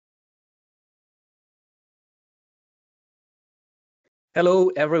Hello,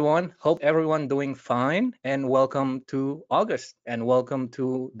 everyone. Hope everyone doing fine, and welcome to August, and welcome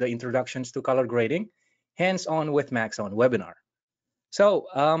to the Introductions to Color Grading, Hands-on with Maxon webinar. So,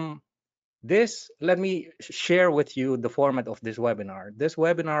 let me share with you the format of this webinar. This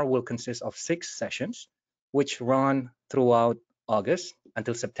webinar will consist of 6 sessions, which run throughout August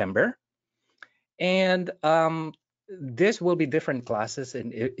until September, and this will be different classes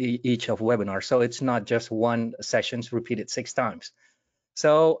in each of webinars. So it's not just one sessions repeated 6 times.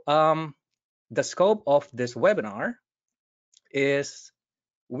 So the scope of this webinar is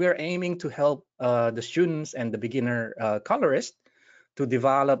we're aiming to help the students and the beginner colorist to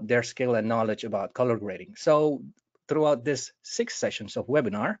develop their skill and knowledge about color grading. So throughout this 6 sessions of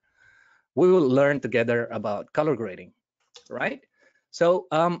webinar, we will learn together about color grading, right? So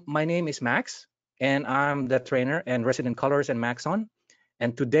my name is Max, and I'm the trainer and resident colorist in Maxon.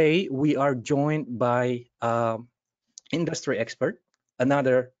 And today we are joined by industry expert,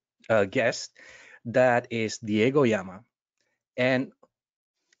 another guest, that is Diego Yama. And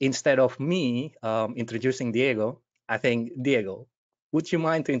instead of me introducing Diego, I think Diego, would you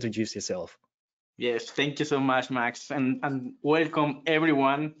mind to introduce yourself? Yes, thank you so much, Max, and welcome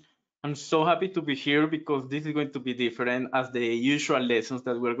everyone. I'm so happy to be here because this is going to be different as the usual lessons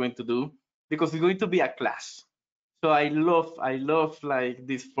that we're going to do because it's going to be a class. So I love like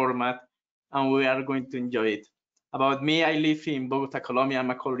this format, and we are going to enjoy it. About me, I live in Bogota, Colombia. I'm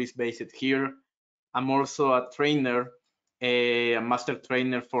a colorist based here. I'm also a trainer, a master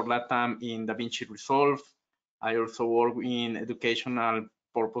trainer for LATAM in DaVinci Resolve. I also work in educational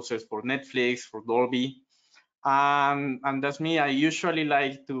purposes for Netflix, for Dolby. And that's me. I usually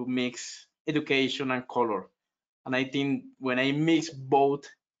like to mix education and color. And I think when I mix both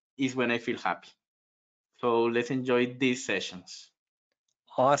is when I feel happy. So let's enjoy these sessions.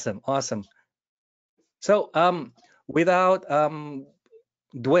 Awesome, awesome. So without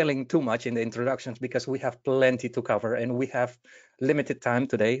dwelling too much in the introductions, because we have plenty to cover and we have limited time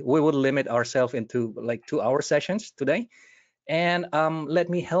today, we will limit ourselves into like 2 hour sessions today. And let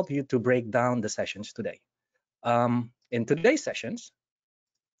me help you to break down the sessions today. In today's sessions,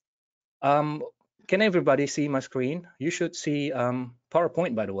 Um, can everybody see my screen? You should see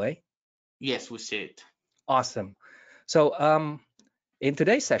PowerPoint, by the way. Yes, we see it. Awesome. So in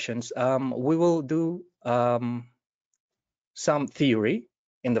today's sessions, we will do some theory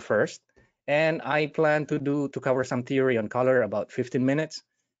in the first, and I plan to cover some theory on color about 15 minutes.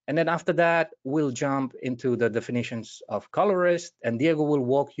 And then after that, we'll jump into the definitions of colorist, and Diego will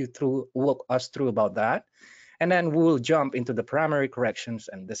walk us through about that. And then we'll jump into the primary corrections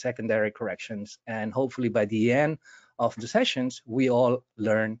and the secondary corrections. And hopefully by the end of the sessions, we all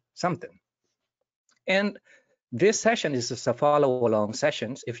learn something. And this session is just a follow along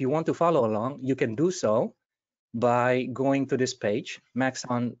sessions. If you want to follow along, you can do so by going to this page,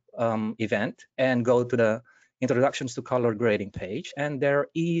 Maxon event, and go to the Introductions to Color Grading page. And there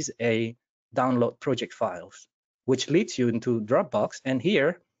is a download project files, which leads you into Dropbox. And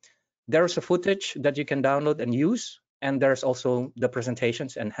here, there's a footage that you can download and use, and there's also the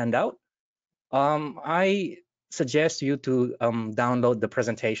presentations and handout. I suggest you to download the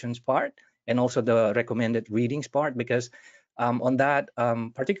presentations part and also the recommended readings part, because on that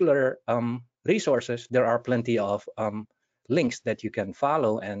particular resources, there are plenty of links that you can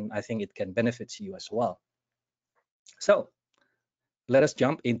follow, and I think it can benefit you as well. So let us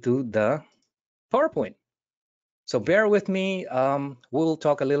jump into the PowerPoint. So bear with me. We'll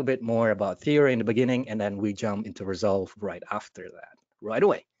talk a little bit more about theory in the beginning, and then we jump into resolve right after that, right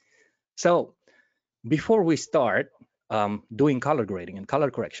away. So before we start doing color grading and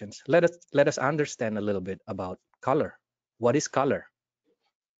color corrections, let us understand a little bit about color. What is color?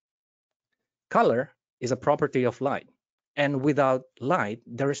 Color is a property of light, and without light,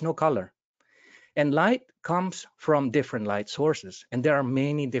 there is no color. And light comes from different light sources, and there are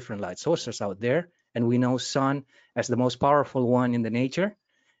many different light sources out there. And we know sun as the most powerful one in the nature.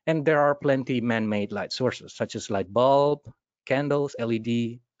 And there are plenty man-made light sources, such as light bulb, candles,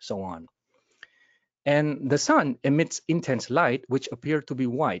 LED, so on. And the sun emits intense light, which appear to be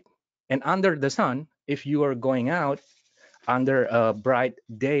white. And under the sun, if you are going out under a bright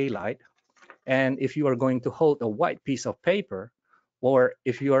daylight, and if you are going to hold a white piece of paper, or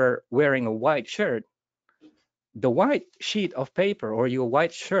if you are wearing a white shirt, the white sheet of paper or your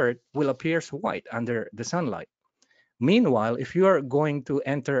white shirt will appear white under the sunlight. Meanwhile, if you are going to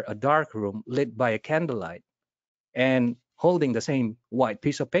enter a dark room lit by a candlelight and holding the same white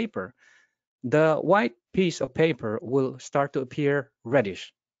piece of paper, the white piece of paper will start to appear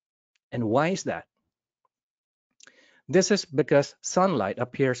reddish. And why is that? This is because sunlight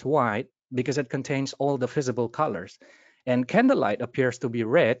appears white because it contains all the visible colors. And candlelight appears to be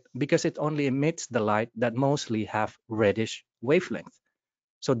red because it only emits the light that mostly have reddish wavelength.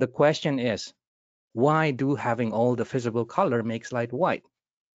 So the question is, why do having all the visible color makes light white?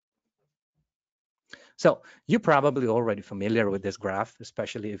 So you're probably already familiar with this graph,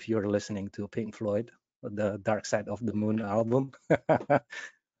 especially if you're listening to Pink Floyd, the Dark Side of the Moon album.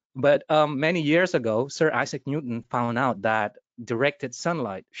 But many years ago, Sir Isaac Newton found out that directed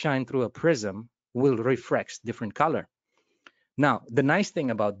sunlight shine through a prism will reflect different color. Now, the nice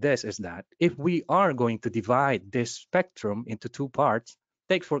thing about this is that if we are going to divide this spectrum into two parts,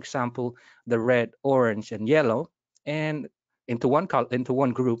 take for example the red, orange, and yellow, and into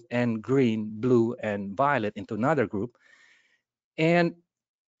one group, and green, blue, and violet into another group, and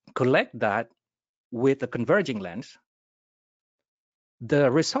collect that with a converging lens, the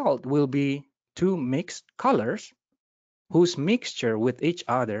result will be two mixed colors whose mixture with each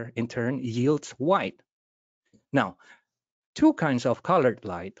other in turn yields white. Now, two kinds of colored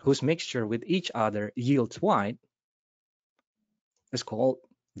light whose mixture with each other yields white is called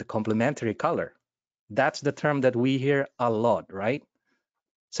the complementary color. That's the term that we hear a lot, right?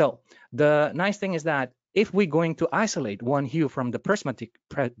 So the nice thing is that if we're going to isolate one hue from the prismatic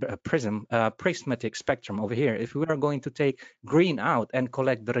spectrum over here, if we are going to take green out and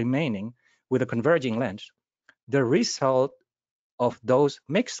collect the remaining with a converging lens, the result of those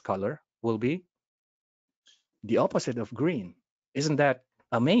mixed color will be the opposite of green. Isn't that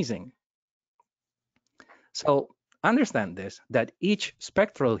amazing? So understand this, that each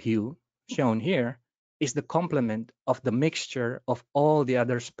spectral hue shown here is the complement of the mixture of all the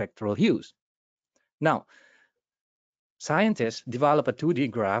other spectral hues. Now, scientists develop a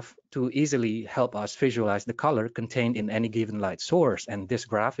 2D graph to easily help us visualize the color contained in any given light source, and this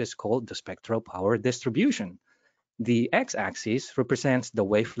graph is called the spectral power distribution. The x-axis represents the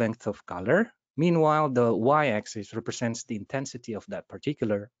wavelength of color. Meanwhile, the y-axis represents the intensity of that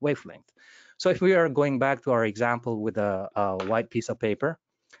particular wavelength. So if we are going back to our example with a white piece of paper,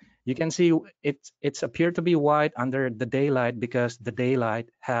 you can see it's appeared to be white under the daylight because the daylight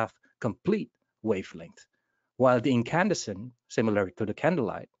have complete wavelength, while the incandescent, similar to the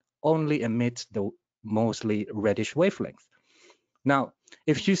candlelight, only emits the mostly reddish wavelength. Now,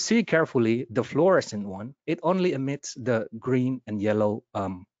 if you see carefully the fluorescent one, it only emits the green and yellow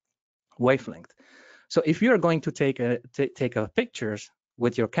wavelength. So if you're going to take a pictures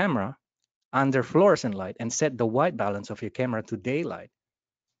with your camera under fluorescent light and set the white balance of your camera to daylight,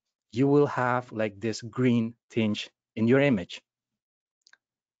 you will have like this green tinge in your image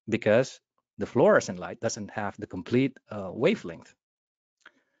because the fluorescent light doesn't have the complete wavelength.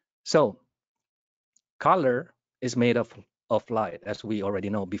 So color is made of light, as we already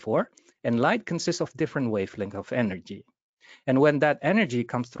know before, and light consists of different wavelengths of energy. And when that energy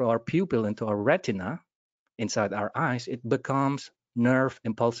comes through our pupil into our retina, inside our eyes, it becomes nerve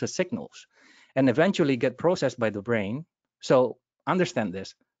impulses signals and eventually get processed by the brain. So understand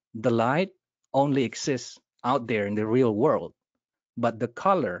this, the light only exists out there in the real world, but the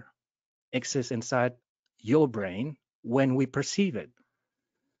color exists inside your brain when we perceive it.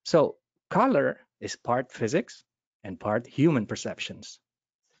 So color is part physics and part human perceptions,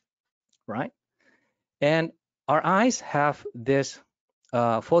 right? And our eyes have this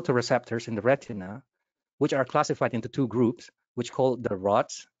photoreceptors in the retina, which are classified into two groups, which called the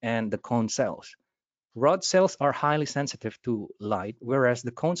rods and the cone cells. Rod cells are highly sensitive to light, whereas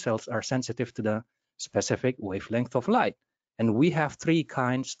the cone cells are sensitive to the specific wavelength of light. And we have three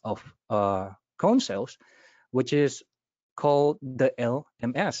kinds of cone cells, which is called the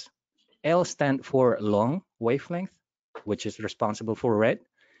LMS. L stands for long wavelength, which is responsible for red.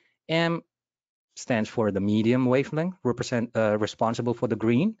 M stands for the medium wavelength, responsible for the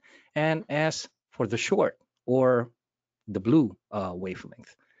green, and S for the short or the blue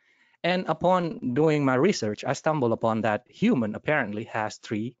wavelength. And upon doing my research, I stumbled upon that human apparently has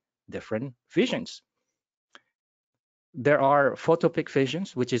three different visions. There are photopic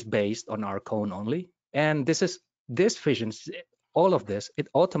visions, which is based on our cone only. And this visions, all of this, it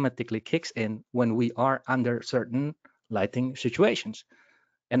automatically kicks in when we are under certain lighting situations.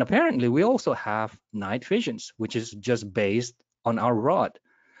 And apparently we also have night visions, which is just based on our rod.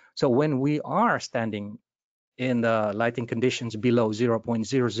 So when we are standing in the lighting conditions below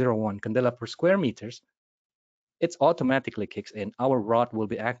 0.001 candela per square meters, it automatically kicks in. Our rod will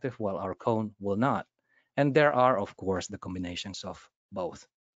be active while our cone will not. And there are, of course, the combinations of both.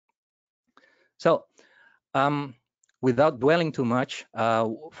 So without dwelling too much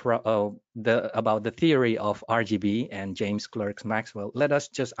about the theory of RGB and James Clerk Maxwell, let us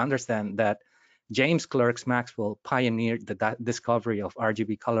just understand that James Clerk Maxwell pioneered the discovery of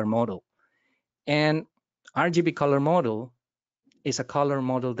RGB color model. And RGB color model is a color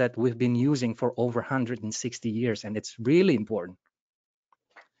model that we've been using for over 160 years, and it's really important.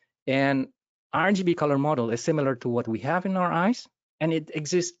 And RGB color model is similar to what we have in our eyes, and it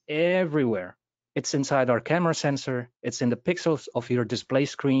exists everywhere. It's inside our camera sensor, it's in the pixels of your display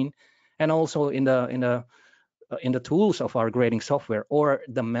screen, and also in the tools of our grading software, or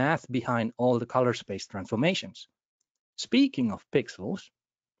the math behind all the color space transformations. Speaking of pixels,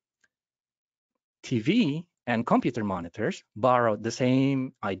 TV and computer monitors borrowed the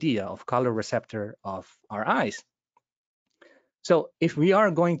same idea of color receptor of our eyes. So if we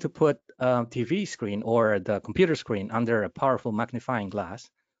are going to put a TV screen or the computer screen under a powerful magnifying glass,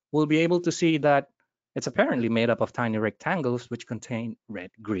 we'll be able to see that it's apparently made up of tiny rectangles which contain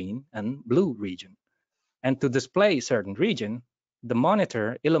red, green, and blue region. And to display certain region, the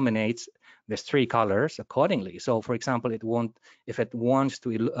monitor illuminates these three colors accordingly. So for example, if it wants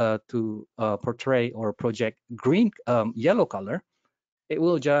to portray or project green, yellow color, it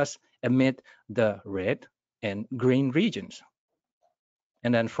will just emit the red and green regions.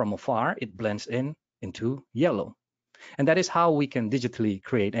 And then from afar, it blends into yellow. And that is how we can digitally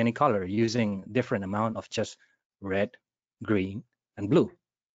create any color using different amount of just red, green, and blue.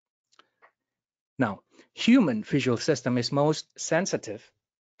 Now, human visual system is most sensitive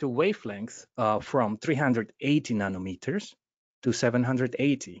to wavelengths from 380 nanometers to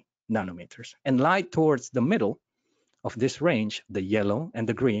 780 nanometers. And light towards the middle of this range, the yellow and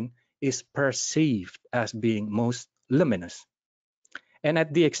the green, is perceived as being most luminous. And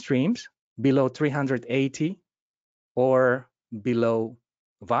at the extremes, below 380 or below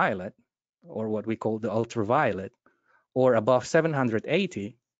violet, or what we call the ultraviolet, or above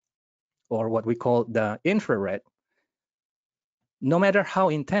 780, or what we call the infrared, no matter how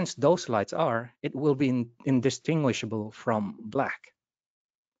intense those lights are, it will be indistinguishable from black.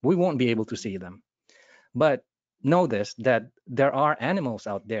 We won't be able to see them. But know this, that there are animals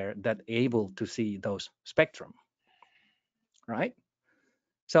out there that are able to see those spectrum, right?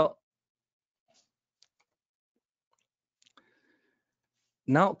 So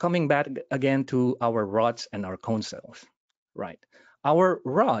now coming back again to our rods and our cone cells, right? Our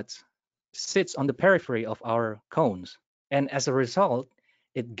rods sits on the periphery of our cones, and as a result,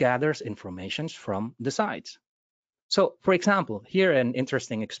 it gathers information from the sides. So for example, here an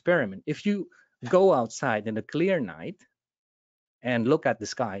interesting experiment. If you go outside in a clear night and look at the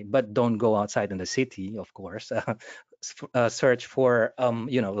sky, but don't go outside in the city, of course, search for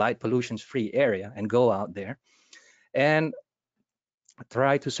light pollution free area and go out there and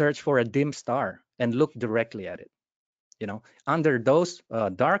try to search for a dim star and look directly at it. Under those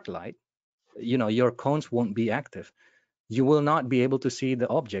dark light, your cones won't be active. You will not be able to see the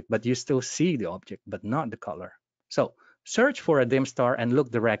object, but you still see the object, but not the color. So search for a dim star and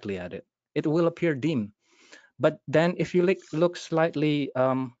look directly at it. It will appear dim. But then if you look slightly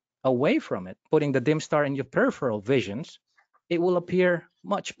away from it, putting the dim star in your peripheral visions, it will appear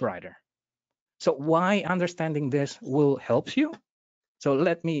much brighter. So why understanding this will help you? So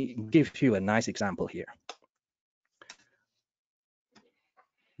let me give you a nice example here.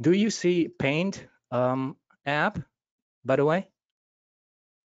 Do you see Paint app, by the way?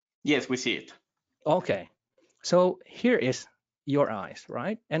 Yes, we see it. Okay, so here is your eyes,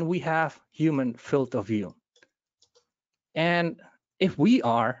 right? And we have human field of view. And if we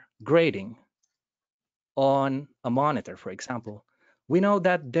are grading on a monitor, for example, we know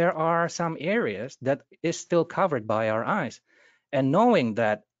that there are some areas that is still covered by our eyes. And knowing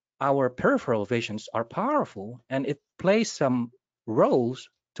that our peripheral visions are powerful and it plays some roles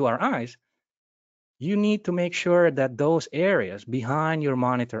to our eyes, you need to make sure that those areas behind your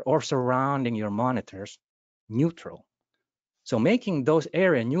monitor or surrounding your monitors neutral. So making those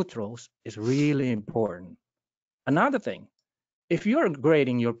area neutrals is really important. Another thing, if you're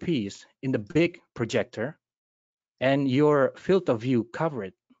grading your piece in the big projector and your field of view cover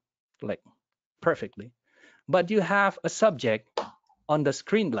it like perfectly, but you have a subject on the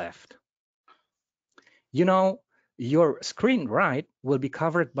screen left, your screen right will be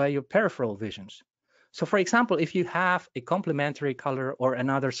covered by your peripheral visions. So for example, if you have a complementary color or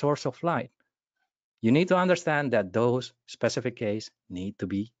another source of light, you need to understand that those specific cases need to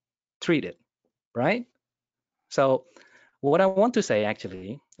be treated, right? So what I want to say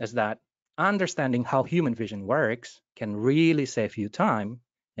actually is that understanding how human vision works can really save you time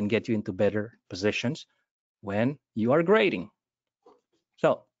and get you into better positions when you are grading.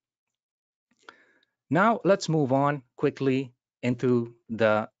 So now let's move on quickly into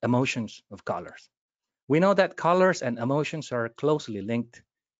the emotions of colors. We know that colors and emotions are closely linked,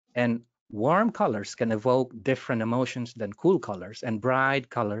 and warm colors can evoke different emotions than cool colors, and bright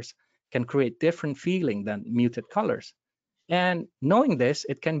colors can create different feeling than muted colors. And knowing this,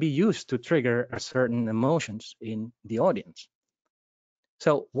 it can be used to trigger a certain emotions in the audience.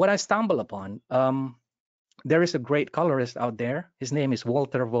 So what I stumble upon, there is a great colorist out there. His name is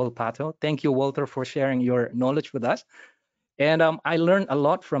Walter Volpato. Thank you, Walter, for sharing your knowledge with us. And I learned a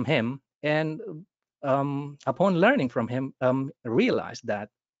lot from him. And upon learning from him, realized that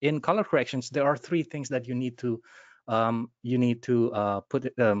in color corrections, there are three things that you need to put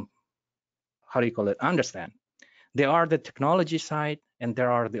it, how do you call it, understand. There are the technology side, and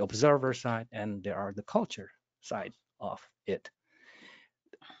there are the observer side, and there are the culture side of it.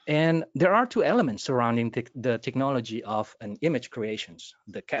 And there are two elements surrounding the technology of an image creations,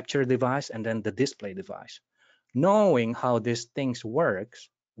 the capture device and then the display device. Knowing how these things works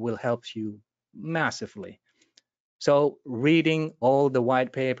will help you massively. So reading all the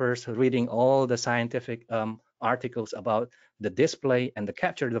white papers, reading all the scientific articles about the display and the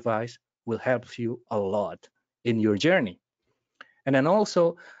capture device will help you a lot in your journey. And then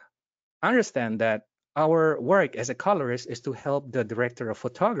also understand that our work as a colorist is to help the director of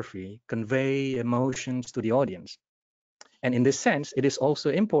photography convey emotions to the audience. And in this sense, it is also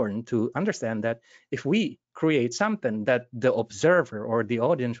important to understand that if we create something that the observer or the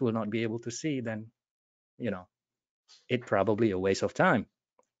audience will not be able to see, then, it's probably a waste of time.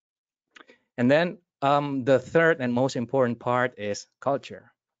 And then the third and most important part is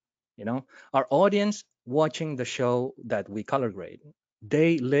culture. Our audience watching the show that we color grade,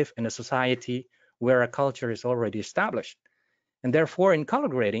 they live in a society where a culture is already established. And therefore, in color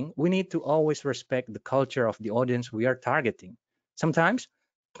grading, we need to always respect the culture of the audience we are targeting. Sometimes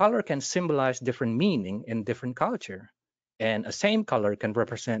color can symbolize different meaning in different culture, and a same color can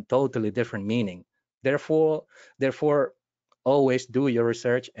represent totally different meaning. Therefore, always do your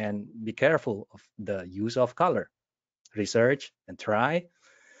research and be careful of the use of color. Research and try.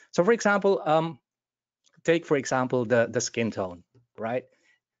 So, for example, take for example the skin tone, right?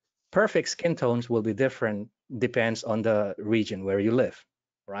 Perfect skin tones will be different depends on the region where you live,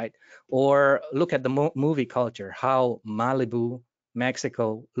 right? Or look at the movie culture, how Malibu,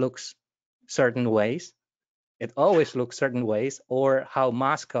 Mexico looks certain ways. It always looks certain ways, or how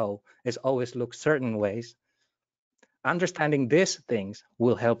Moscow is always looks certain ways. Understanding these things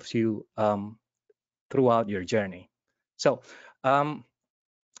will help you throughout your journey. So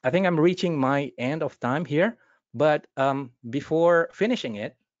I think I'm reaching my end of time here, but before finishing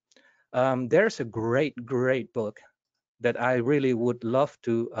it, there's a great book that I really would love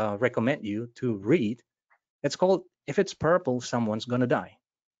to recommend you to read. It's called If It's Purple, Someone's Gonna Die.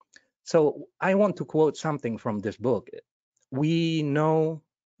 So I want to quote something from this book. We know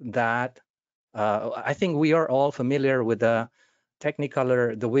that, I think we are all familiar with the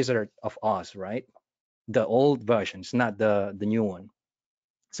Technicolor, the Wizard of Oz, right? The old versions, not the new one.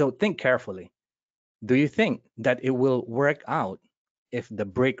 So think carefully. Do you think that it will work out if the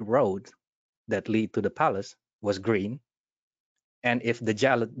brick road that lead to the palace was green, and if the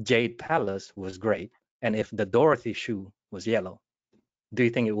Jade Palace was great, and if the Dorothy shoe was yellow? Do you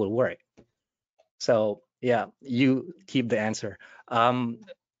think it will work? So yeah, you keep the answer.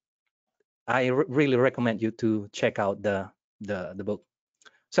 I really recommend you to check out the book.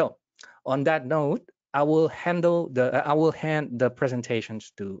 So on that note, I will hand the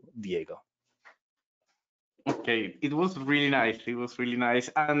presentations to Diego. Okay, it was really nice. It was really nice.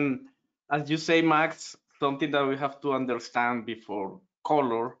 And as you say, Max, something that we have to understand before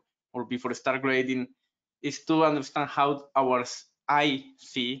color or before start grading is to understand how our eye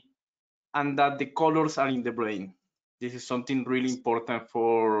see and that the colors are in the brain. This is something really important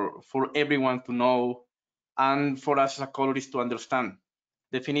for everyone to know and for us as a colorist to understand.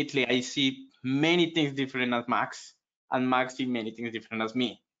 Definitely, I see many things different as Max, and Max see many things different as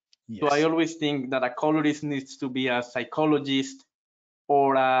me. Yes. So I always think that a colorist needs to be a psychologist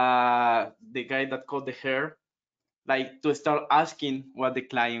or the guy that cut the hair, like to start asking what the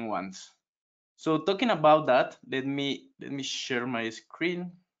client wants. So talking about that, let me share my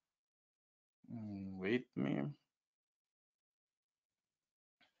screen. Wait me.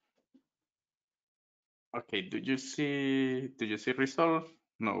 Okay, do you see resolve?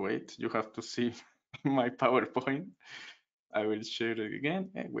 No, wait, you have to see my PowerPoint. I will share it again.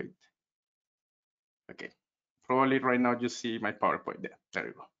 Wait. Okay, probably right now you see my PowerPoint there. There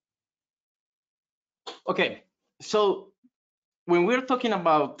you go. Okay, so when we're talking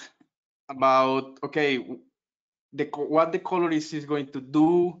about okay, what the colorist is going to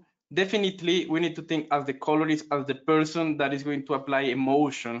do, definitely we need to think as the colorist as the person that is going to apply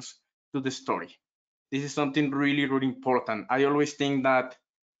emotions to the story. This is something really important. I always think that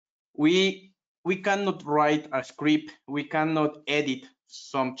we cannot write a script, we cannot edit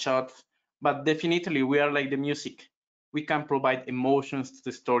some shots, but definitely we are like the music. We can provide emotions to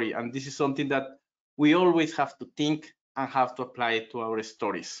the story, and this is something that we always have to think and have to apply it to our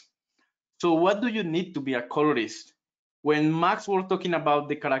stories. So what do you need to be a colorist? When Max was talking about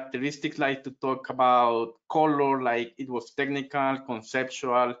the characteristics, like to talk about color, like it was technical,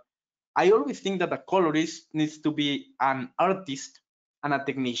 conceptual, I always think that a colorist needs to be an artist and a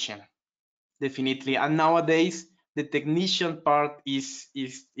technician, definitely. And nowadays, the technician part is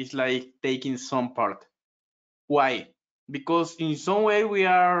like taking some part. Why? Because in some way we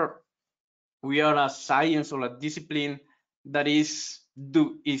are a science or a discipline that is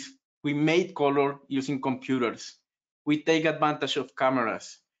we made color using computers. We take advantage of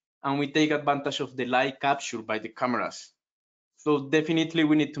cameras and we take advantage of the light captured by the cameras. So definitely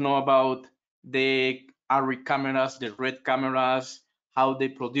we need to know about the ARRI cameras, the red cameras, how they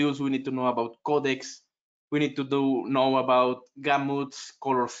produce. We need to know about codecs. We need to know about gamuts,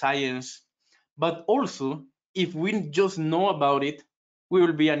 color science. But also, if we just know about it, we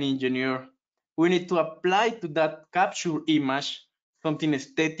will be an engineer. We need to apply to that capture image something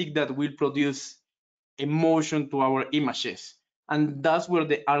aesthetic that will produce emotion to our images. And that's where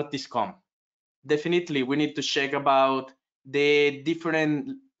the artists come. Definitely we need to check about the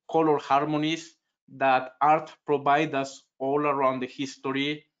different color harmonies that art provides us all around the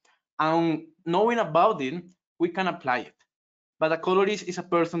history, and knowing about it we can apply it. But a colorist is a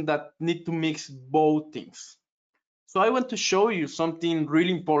person that need to mix both things. So I want to show you something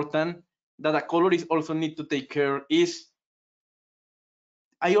really important that a colorist also need to take care is,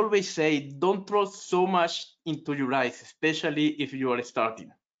 I always say, don't trust so much into your eyes, especially if you are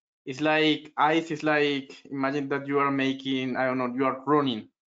starting. It's like eyes is like, imagine that you are making, I don't know, you are running.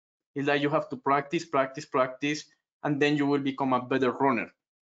 It's like you have to practice, practice, practice, and then you will become a better runner.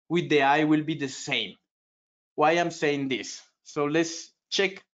 With the eye will be the same. Why I'm saying this? So let's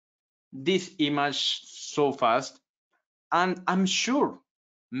check this image so fast. And I'm sure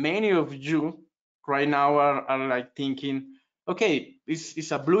many of you right now are like thinking, okay,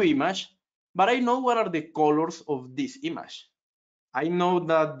 it's a blue image, but I know what are the colors of this image. I know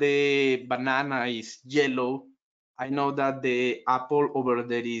that the banana is yellow. I know that the apple over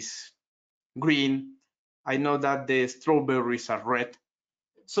there is green. I know that the strawberries are red.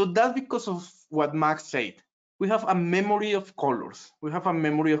 So that's because of what Max said. We have a memory of colors. We have a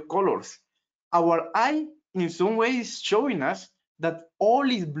memory of colors. Our eye, in some way, is showing us that all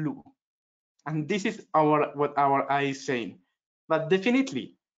is blue, and this is what our eye is saying. But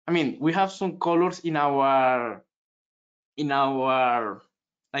definitely, I mean, we have some colors in our in our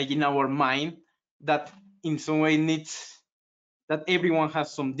mind that in some way needs that everyone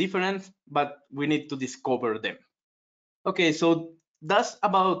has some different, but we need to discover them. Okay, so that's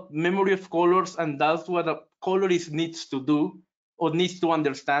about memory of colors, and that's what a colorist needs to do or needs to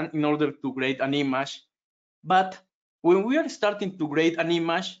understand in order to grade an image. But when we are starting to grade an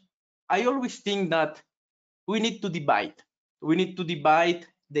image, I always think that we need to divide. We need to divide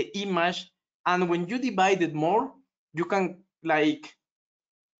the image, and when you divide it more, you can like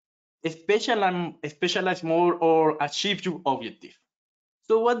specialize more or achieve your objective.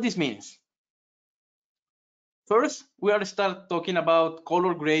 So what this means? First, we are start talking about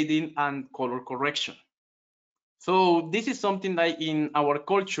color grading and color correction. So this is something like in our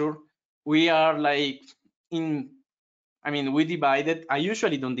culture, we are like in, I mean, we divide it. I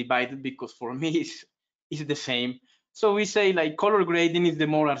usually don't divide it because for me it's the same. So we say like color grading is the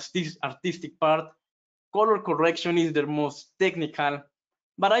more artistic part, color correction is the most technical.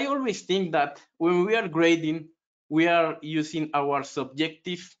 But I always think that when we are grading, we are using our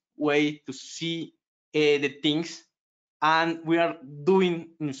subjective way to see the things, and we are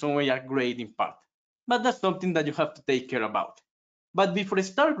doing in some way a grading part. But that's something that you have to take care about. But before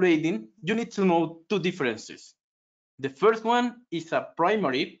start grading, you need to know two differences. The first one is a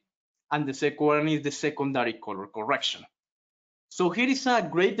primary, and the second one is the secondary color correction. So here is a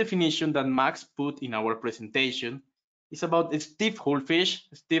great definition that Max put in our presentation. It's about Steve Hullfish.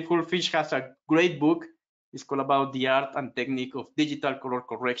 Steve Hullfish has a great book. It's called About the Art and Technique of Digital Color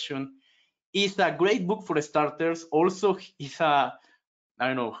Correction. It's a great book for starters. Also, it's a, I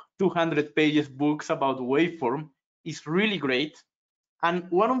don't know, 200 pages books about waveform. It's really great. And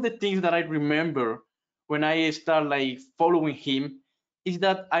one of the things that I remember when I started like following him is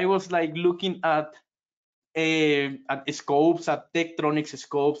that I was like looking at scopes, at Tektronix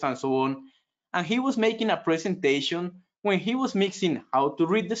scopes, and so on. And he was making a presentation when he was mixing how to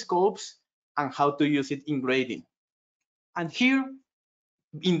read the scopes and how to use it in grading. And here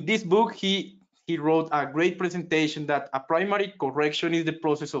in this book, he wrote a great presentation that a primary correction is the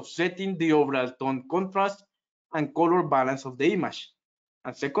process of setting the overall tone contrast and color balance of the image.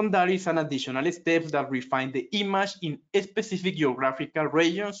 And secondary is an additional step that refine the image in specific geographical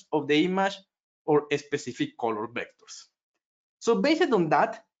regions of the image or specific color vectors. So based on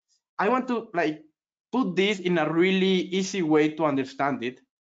that, I want to put this in a really easy way to understand it.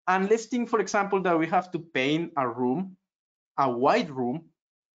 And let's think, for example, that we have to paint a room, a white room,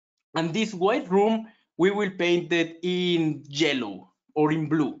 and this white room, we will paint it in yellow or in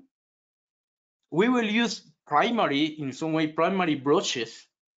blue. We will use in some way, primary brushes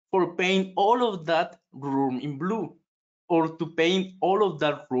for paint all of that room in blue or to paint all of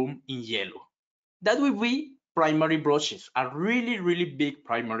that room in yellow. That will be primary brushes, are really, really big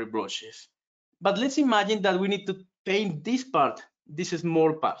primary brushes. But let's imagine that we need to paint this part, these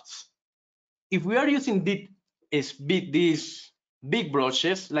small parts. If we are using these big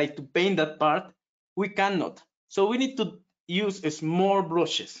brushes, like to paint that part, we cannot. So we need to use small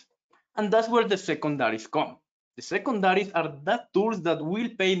brushes. And that's where the secondaries come. The secondaries are that tools that will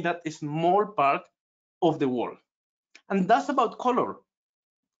paint that small part of the wall. And that's about color.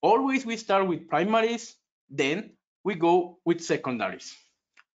 Always we start with primaries, then we go with secondaries.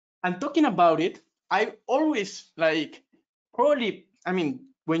 And talking about it, I always when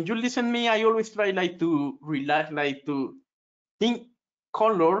you listen to me, I always try to relax, to think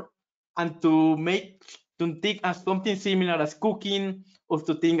color and to think as something similar as cooking or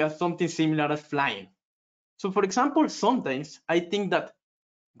to think as something similar as flying. So for example, sometimes I think that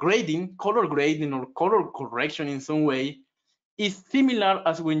color grading or color correction in some way is similar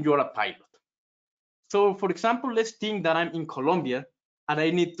as when you're a pilot. So for example, let's think that I'm in Colombia and I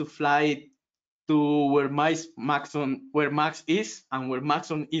need to fly to where Max is, and where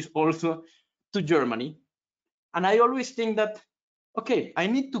Maxon is also to Germany. And I always think that, okay, I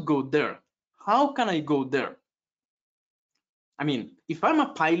need to go there. How can I go there? I mean, if I'm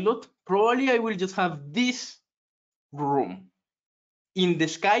a pilot, probably I will just have this room. In the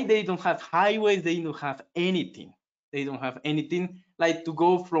sky, they don't have highways, they don't have anything. They don't have anything like to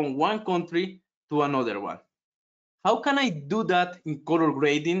go from one country to another one. How can I do that in color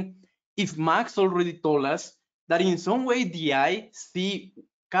grading if Max already told us that in some way the eye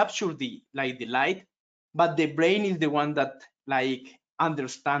capture the light, but the brain is the one that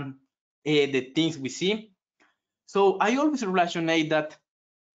understand the things we see? So I always relationate that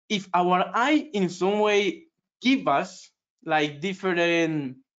if our eye in some way give us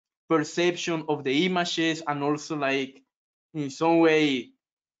different perception of the images, and also in some way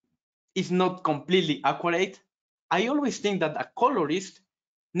is not completely accurate, I always think that a colorist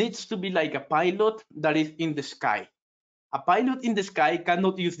needs to be like a pilot that is in the sky. A pilot in the sky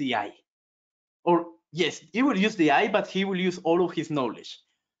cannot use the eye. Or yes, he will use the eye, but he will use all of his knowledge.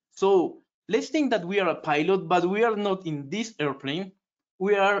 So let's think that we are a pilot, but we are not in this airplane.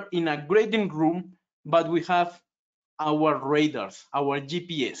 We are in a grading room, but we have our radars, our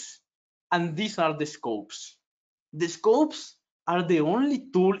GPS, and these are the scopes. The scopes are the only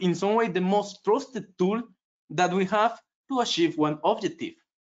tool, in some way, the most trusted tool that we have to achieve one objective.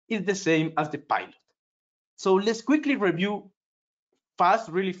 It's the same as the pilot. So let's quickly review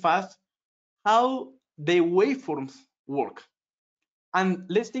really fast, how the waveforms work. And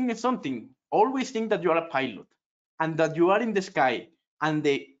let's think of something. Always think that you are a pilot and that you are in the sky, and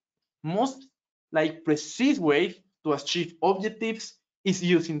the most precise way to achieve objectives is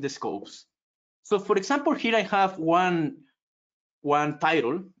using the scopes. So for example, here I have one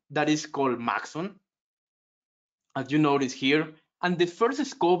title that is called Maxon, as you notice here. And the first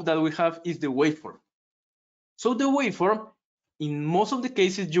scope that we have is the waveform. So the waveform, in most of the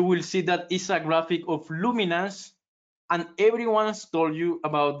cases, you will see that it's a graphic of luminance, and everyone's told you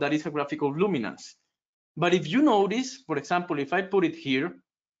about that is a graphic of luminance. But if you notice, for example, if I put it here,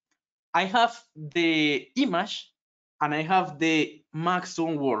 I have the image and I have the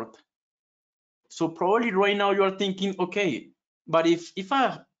Maxon word. So probably right now you are thinking, okay, but if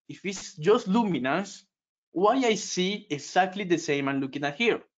it's just luminance, why I see exactly the same I'm looking at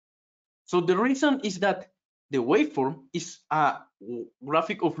here? So the reason is that the waveform is a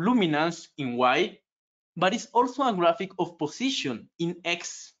graphic of luminance in Y, but it's also a graphic of position in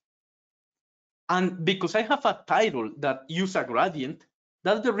X. And because I have a title that uses a gradient,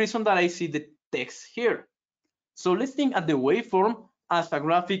 that's the reason that I see the text here. So let's think at the waveform as a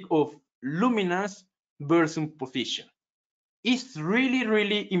graphic of luminance versus position. It's really,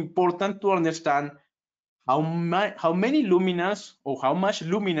 really important to understand how many luminance or how much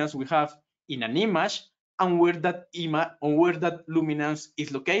luminance we have in an image, and where that luminance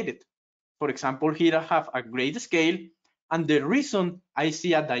is located. For example, here I have a grayscale, and the reason I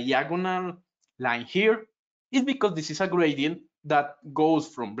see a diagonal line here is because this is a gradient that goes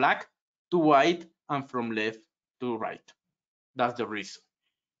from black to white and from left to right. That's the reason.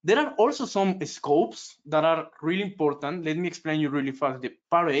 There are also some scopes that are really important. Let me explain you really fast the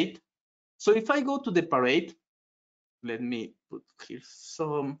parade. So if I go to the parade, let me put here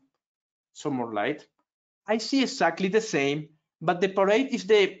some more light. I see exactly the same, but the parade is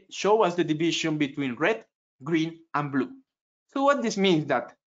the show us the division between red, green, and blue. So what this means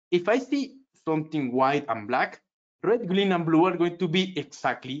that if I see something white and black, red, green, and blue are going to be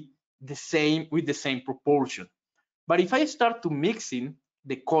exactly the same with the same proportion. But if I start to mixing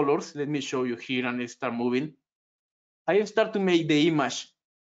the colors, let me show you here and start moving, I start to make the image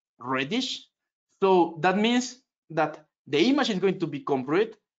reddish. So that means that the image is going to become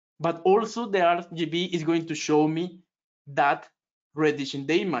red, but also the RGB is going to show me that reddish in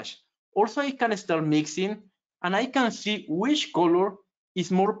the image. Also, I can start mixing and I can see which color is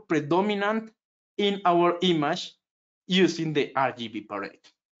more predominant in our image using the RGB parade.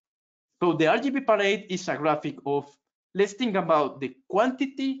 So the RGB parade is a graphic of, let's think about the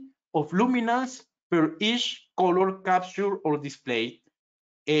quantity of luminance per each color captured or displayed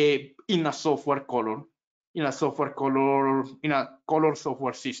in a color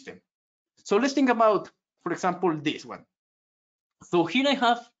software system. So let's think about, for example, this one. So here I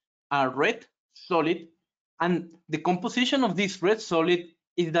have a red solid, and the composition of this red solid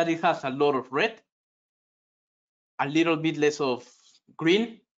is that it has a lot of red, a little bit less of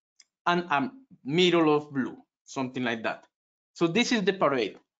green, and a middle of blue, something like that. So this is the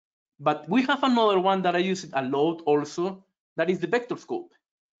parade. But we have another one that I use a lot also, that is the vector scope.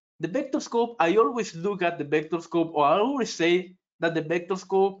 The vector scope, I always look at the vector scope, or I always say that the vector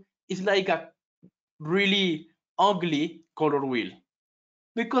scope is like a really ugly color wheel,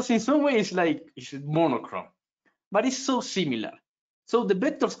 because in some ways it's monochrome, but it's so similar. So the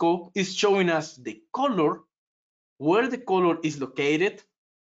vector scope is showing us the color, where the color is located.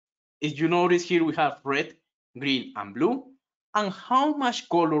 If you notice here, we have red, green, and blue, and how much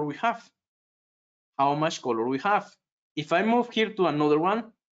color we have. If I move here to another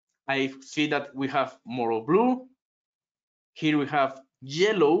one, I see that we have more of blue. Here we have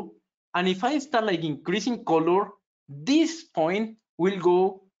yellow. And if I start increasing color, this point will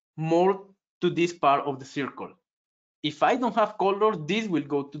go more to this part of the circle. If I don't have color, this will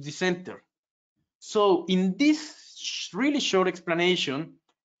go to the center. So in this really short explanation,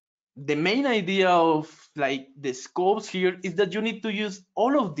 the main idea of the scopes here is that you need to use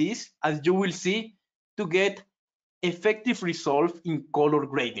all of this, as you will see, to get effective results in color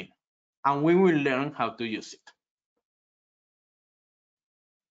grading. And we will learn how to use it.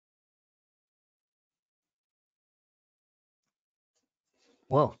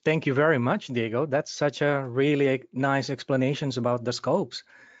 Well, thank you very much, Diego. That's such a really nice explanations about the scopes.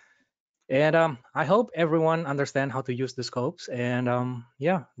 And I hope everyone understand how to use the scopes. And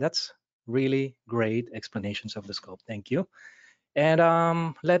yeah, that's really great explanations of the scope. Thank you.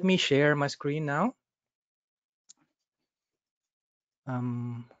 And let me share my screen now.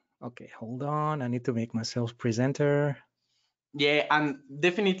 Okay, hold on. I need to make myself presenter. Yeah, and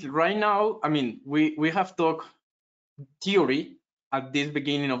definitely right now, I mean, we have talked theory at this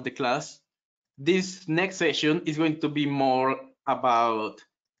beginning of the class. This next session is going to be more about,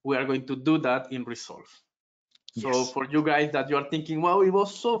 we are going to do that in Resolve. So Yes. for you guys that you are thinking, wow, it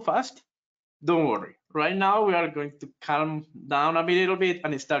was so fast, don't worry. Right now, we are going to calm down a little bit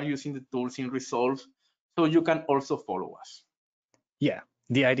and start using the tools in Resolve so you can also follow us. Yeah,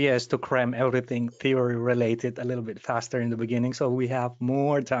 the idea is to cram everything theory related a little bit faster in the beginning so we have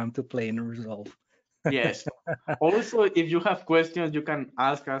more time to play and resolve. Yes. Also, if you have questions, you can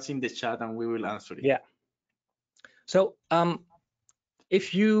ask us in the chat and we will answer it. Yeah. So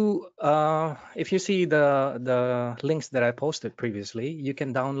if you see the links that I posted previously, you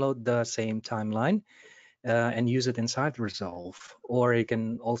can download the same timeline and use it inside Resolve, or you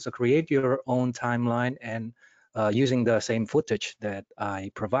can also create your own timeline and using the same footage that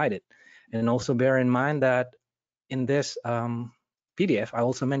I provided. And also bear in mind that in this PDF, I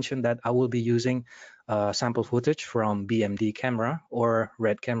also mentioned that I will be using sample footage from BMD camera or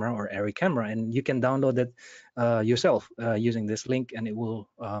Red camera or Arri camera, and you can download it yourself using this link, and it will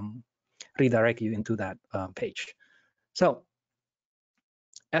redirect you into that page. So,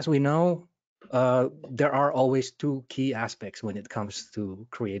 as we know, there are always two key aspects when it comes to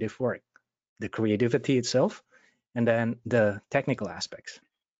creative work: the creativity itself, and then the technical aspects.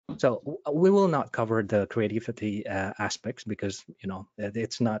 So we will not cover the creativity aspects because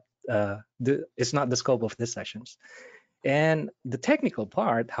it's not the scope of this sessions. And the technical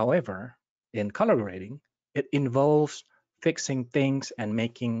part, however, in color grading, it involves fixing things and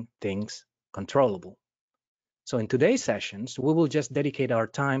making things controllable. So in today's sessions, we will just dedicate our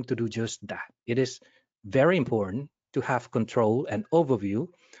time to do just that. It is very important to have control and overview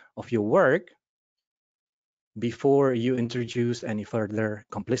of your work before you introduce any further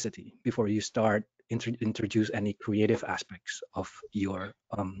complexity, before you start introduce any creative aspects of your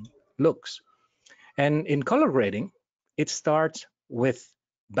looks. And in color grading, it starts with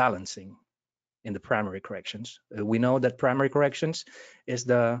balancing in the primary corrections. We know that primary corrections is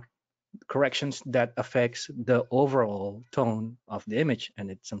the corrections that affects the overall tone of the image, and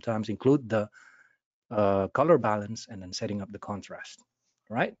it sometimes include the color balance and then setting up the contrast,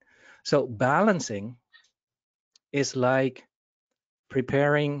 right? So balancing is like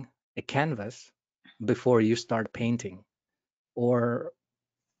preparing a canvas before you start painting, or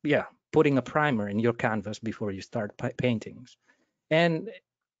yeah, putting a primer in your canvas before you start paintings. And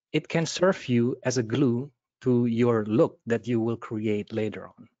it can serve you as a glue to your look that you will create later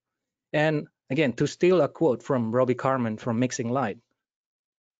on. And again, to steal a quote from Robbie Carmen from Mixing Light,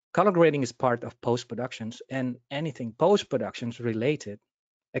 color grading is part of post-productions, and anything post-productions related,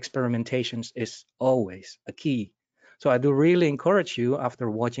 experimentations is always a key. So I do really encourage you after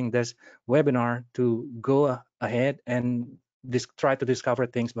watching this webinar to go ahead and try to discover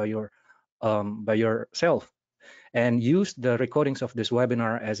things by yourself, and use the recordings of this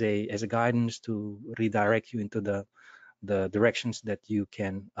webinar as a guidance to redirect you into the directions that you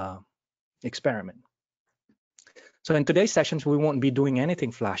can experiment. So in today's sessions, we won't be doing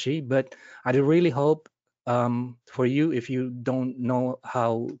anything flashy, but I do really hope for you, if you don't know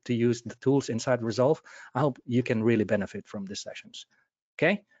how to use the tools inside Resolve, I hope you can really benefit from these sessions.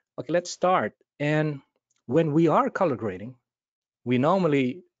 Okay, let's start. And when we are color grading, we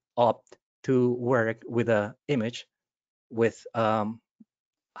normally opt to work with an image with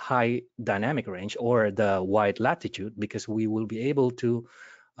high dynamic range or the wide latitude, because we will be able to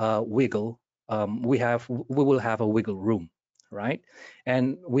wiggle. We will have a wiggle room, right?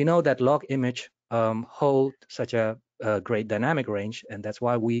 And we know that log image hold such a great dynamic range, and that's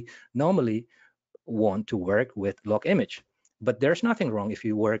why we normally want to work with log image. But there's nothing wrong if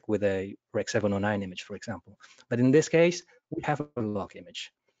you work with a Rec 709 image, for example. But in this case, we have a log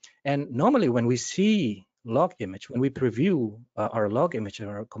image. And normally when we see log image, when we preview our log image on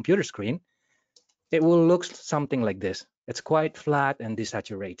our computer screen, it will look something like this. It's quite flat and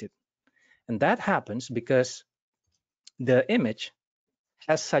desaturated. And that happens because the image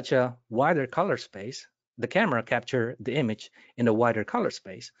has such a wider color space. The camera captures the image in a wider color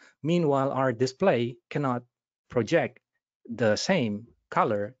space. Meanwhile, our display cannot project the same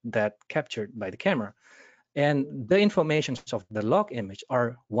color that captured by the camera. And the informations of the log image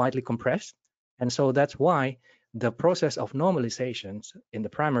are widely compressed. And so that's why the process of normalizations in the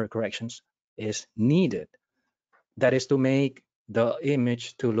primary corrections is needed. That is to make the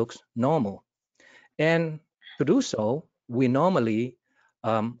image to look normal. And to do so, we normally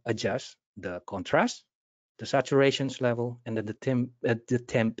adjust the contrast, the saturations level, and the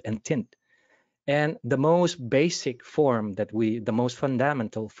temp and tint. And the most basic form the most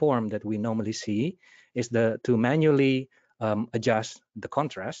fundamental form that we normally see is to manually adjust the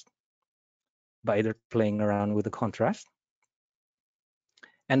contrast by either playing around with the contrast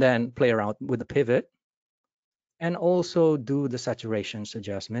and then play around with the pivot, and also do the saturations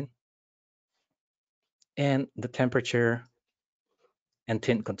adjustment and the temperature and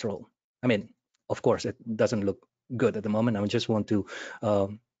tint control. I mean, of course, it doesn't look good at the moment. I just want to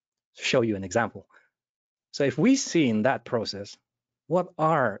show you an example. So if we see in that process, what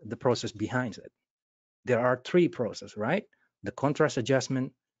are the process behind it? There are three processes, right? The contrast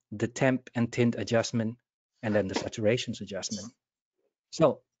adjustment, the temp and tint adjustment, and then the saturations adjustment.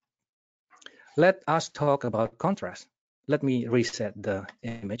 So let us talk about contrast. Let me reset the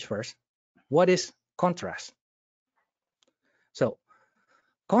image first. What is contrast? So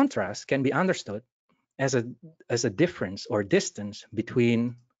contrast can be understood as a difference or distance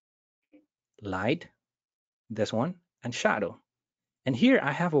between light, this one, and shadow. And here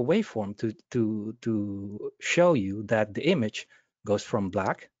I have a waveform to show you that the image goes from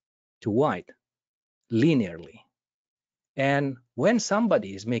black to white linearly. And when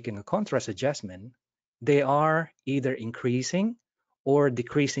somebody is making a contrast adjustment, they are either increasing or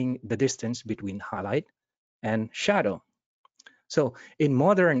decreasing the distance between highlight and shadow. So in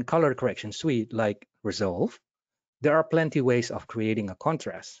modern color correction suite like Resolve, there are plenty ways of creating a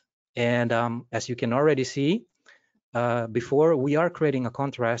contrast. And as you can already see, before we are creating a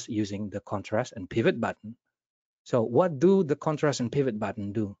contrast using the contrast and pivot button. So what do the contrast and pivot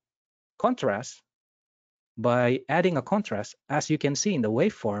button do? Contrast, by adding a contrast, as you can see in the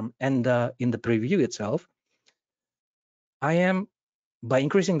waveform and in the preview itself, by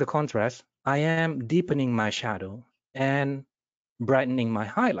increasing the contrast, I am deepening my shadow and brightening my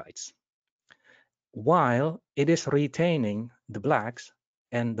highlights. while it is retaining the blacks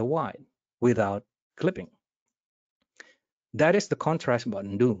and the white without clipping. That is the contrast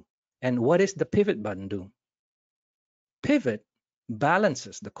button do. And what is the pivot button do? Pivot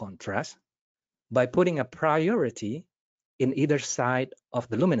balances the contrast by putting a priority in either side of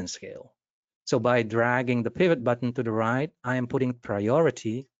the luminance scale. So by dragging the pivot button to the right, I am putting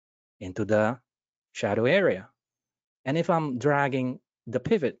priority into the shadow area. And if I'm dragging the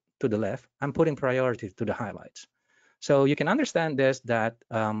pivot to the left, I'm putting priority to the highlights. So you can understand this, that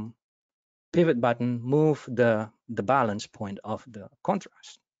pivot button move the balance point of the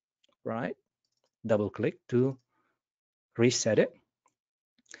contrast, right? Double click to reset it.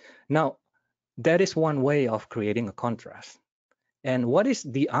 Now, that is one way of creating a contrast. And what is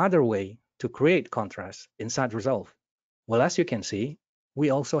the other way to create contrast inside Resolve? Well, as you can see, we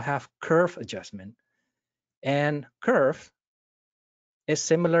also have curve adjustment. And curve is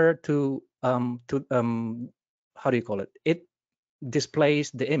similar to how do you call it? It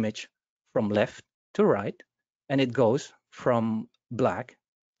displays the image from left to right, and it goes from black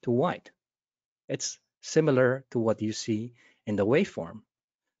to white. It's similar to what you see in the waveform.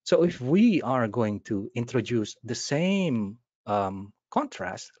 So if we are going to introduce the same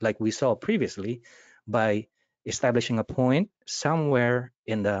contrast like we saw previously by establishing a point somewhere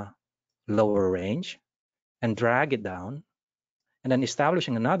in the lower range and drag it down, and then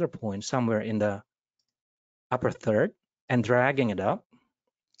establishing another point somewhere in the upper third and dragging it up,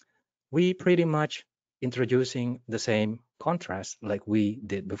 we pretty much introducing the same contrast like we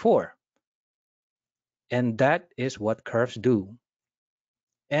did before. And that is what curves do.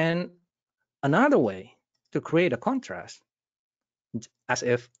 And another way to create a contrast, as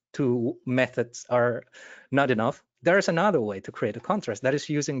if two methods are not enough, there is another way to create a contrast that is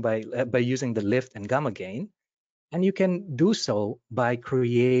using by using the lift and gamma gain. And you can do so by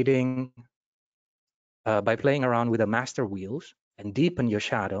creating by playing around with the master wheels and deepen your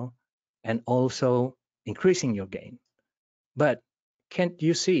shadow and also increasing your gain. But can't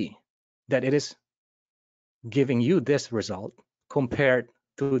you see that it is giving you this result compared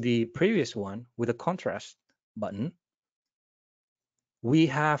to the previous one with a contrast button? We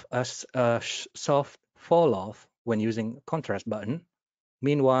have a soft fall off when using contrast button.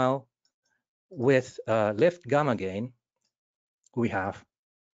 Meanwhile, with lift gamma gain, we have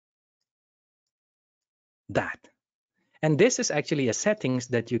that. And this is actually a settings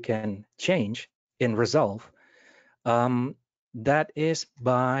that you can change in Resolve. That is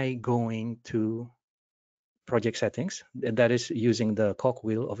by going to project settings. That is using the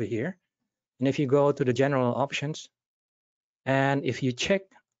cogwheel over here. And if you go to the general options, and if you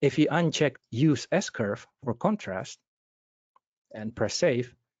uncheck use S-curve for contrast and press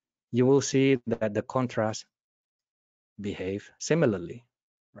save, you will see that the contrast behave similarly,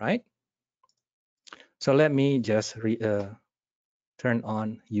 right? So let me just turn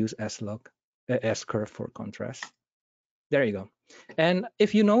on use S-curve for contrast. There you go. And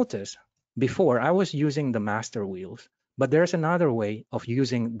if you notice, before I was using the master wheels, but there's another way of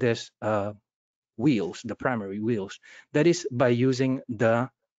using this wheels, the primary wheels, that is by using the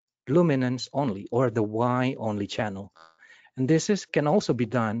luminance only or the Y only channel. And this can also be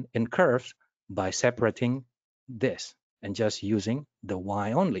done in curves by separating this and just using the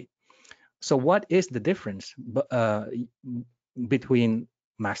Y only. So what is the difference between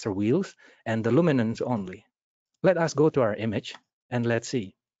master wheels and the luminance only? Let us go to our image and let's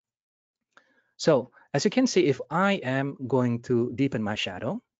see. So as you can see, if I am going to deepen my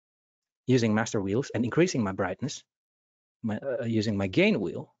shadow using master wheels and increasing my brightness using my gain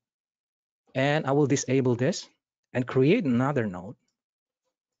wheel, and I will disable this and create another node.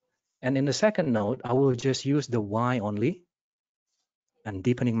 And in the second node, I will just use the Y only and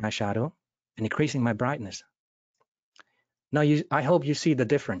deepening my shadow and increasing my brightness. Now, I hope you see the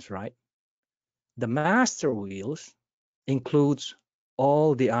difference, right? The master wheels includes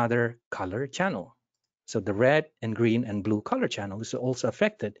all the other color channel. So the red and green and blue color channel is also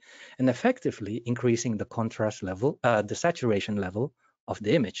affected and effectively increasing the contrast level, the saturation level of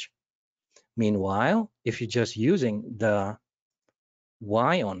the image. Meanwhile, if you're just using the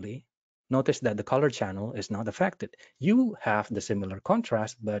Y only, notice that the color channel is not affected. You have the similar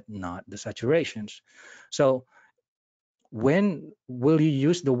contrast, but not the saturations. So when will you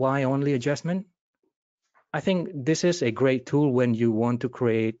use the Y only adjustment? I think this is a great tool when you want to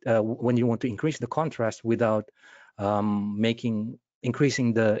create, when you want to increase the contrast without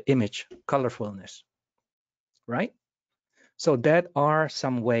increasing the image colorfulness, right? So that are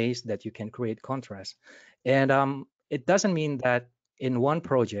some ways that you can create contrast. And it doesn't mean that in one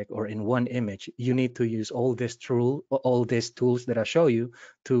project or in one image, you need to use all these tools that I show you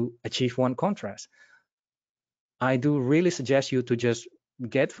to achieve one contrast. I do really suggest you to just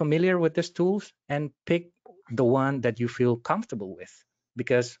get familiar with these tools and pick the one that you feel comfortable with.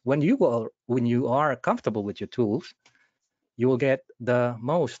 Because when you are comfortable with your tools, you will get the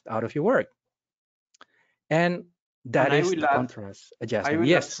most out of your work. And And that is the contrast I adjustment. will add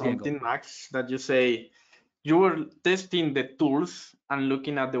Yes, Diego. something, Max, that you say you were testing the tools and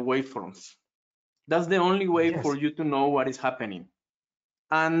looking at the waveforms. That's the only way for Yes, you to know what is happening.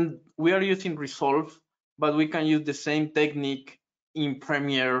 And we are using Resolve, but we can use the same technique in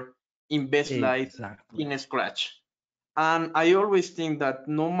Premiere, in Best Light, exactly. in Scratch. And I always think that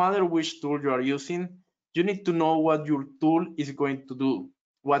no matter which tool you are using, you need to know what your tool is going to do,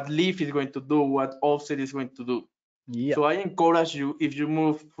 what leaf is going to do, what offset is going to do. Yeah, So I encourage you, if you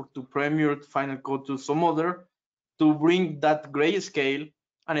move to Premiere, to Final Cut, to some other, to bring that grayscale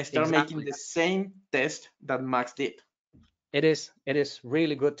and start making exactly. the same test that Max did. It is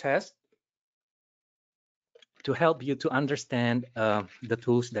really good test to help you to understand the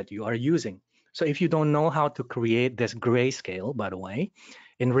tools that you are using. So if you don't know how to create this grayscale, by the way,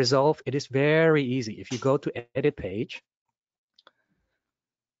 in Resolve, it is very easy. If you go to edit page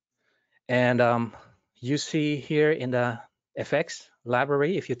and you see here in the FX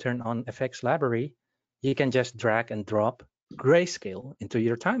library, if you turn on FX library, you can just drag and drop grayscale into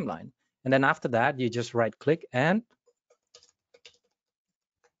your timeline. And then after that, you just right click and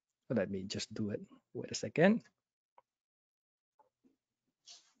let me just do it. Wait a second.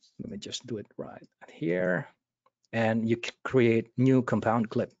 Let me just do it right here. And you create new compound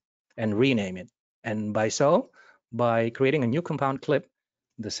clip and rename it. And by creating a new compound clip,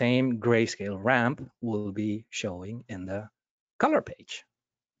 the same grayscale ramp will be showing in the color page.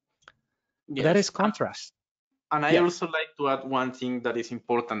 That Yes. is contrast. And I Yeah. also like to add one thing that is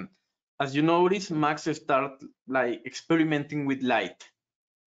important. As you notice, Max start like experimenting with light.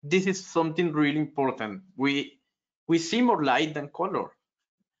 This is something really important. We see more light than color.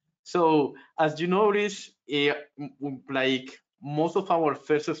 So as you notice, like most of our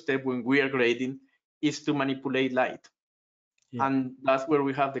first step when we are grading is to manipulate light. Yeah. And that's where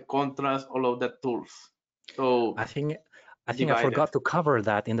we have the contrast, all of the tools. So I think I divided. forgot to cover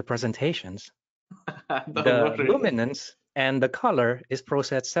that in the presentations. Don't The worry. luminance and the color is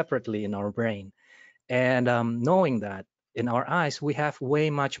processed separately in our brain. And knowing that in our eyes, we have way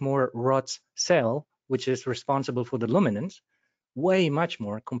much more rod cell, which is responsible for the luminance, way much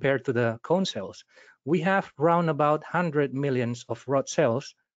more compared to the cone cells. We have round about 100 millions of rod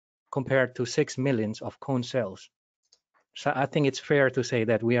cells compared to 6 millions of cone cells. So I think it's fair to say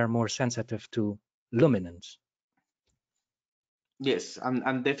that we are more sensitive to luminance. Yes,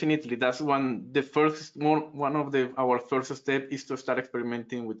 and definitely that's one of our first step is to start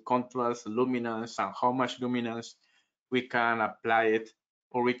experimenting with contrast, luminance, and how much luminance we can apply it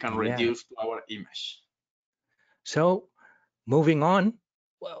or we can Yeah. reduce to our image. So moving on,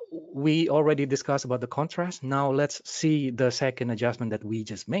 well, we already discussed about the contrast. Now let's see the second adjustment that we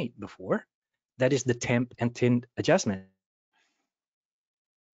just made before. That is the temp and tint adjustment.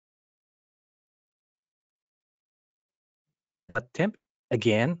 But temp,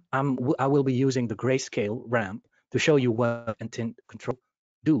 again, I will be using the grayscale ramp to show you what and tint control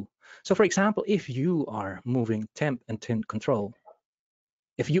do. So for example, if you are moving temp and tint control,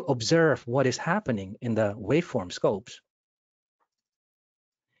 if you observe what is happening in the waveform scopes,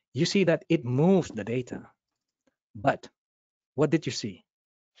 you see that it moves the data. But what did you see?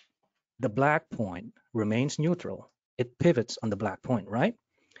 The black point remains neutral. It pivots on the black point, right?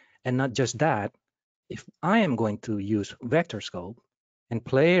 And not just that, if I am going to use vector scope and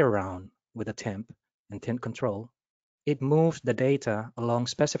play around with the temp and tint control, it moves the data along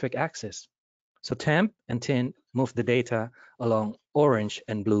specific axis. So temp and tint move the data along orange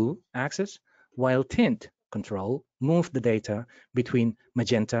and blue axis, while tint control move the data between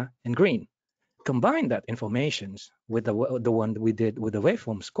magenta and green. Combine that information with the one we did with the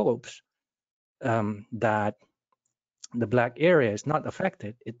waveform scopes, that the black area is not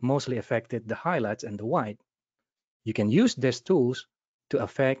affected. It mostly affected the highlights and the white. You can use these tools to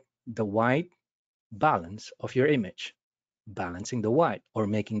affect the white balance of your image, balancing the white or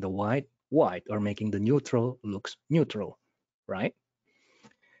making the white white or making the neutral looks neutral, right?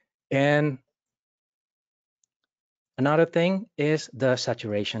 And another thing is the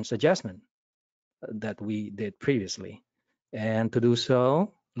saturations adjustment that we did previously. And to do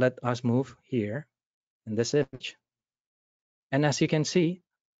so, let us move here in this image. And as you can see,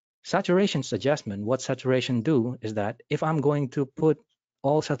 saturations adjustment, what saturation do is that if I'm going to put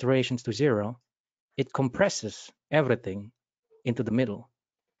all saturations to 0, it compresses everything into the middle.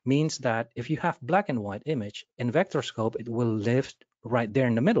 Means that if you have black and white image in vector scope, it will lift right there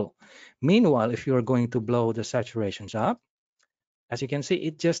in the middle. Meanwhile, if you're going to blow the saturations up, as you can see,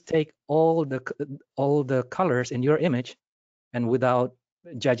 it just take all the colors in your image, and without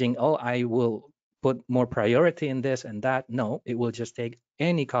judging, oh, I will put more priority in this and that. No, it will just take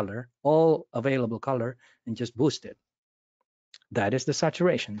any color, all available color, and just boost it. That is the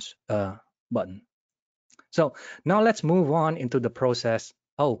saturations button. So now let's move on into the process.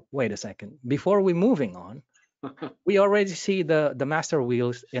 Oh, wait a second. Before we moving on, we already see the master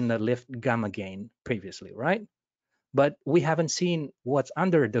wheels in the lift gamma gain previously, right? But we haven't seen what's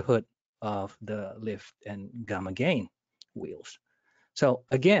under the hood of the lift and gamma gain wheels. So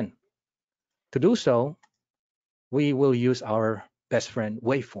again, to do so, we will use our best friend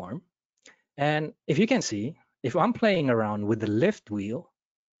waveform. And if you can see, if I'm playing around with the lift wheel,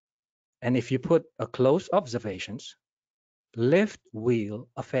 and if you put a close observations, lift wheel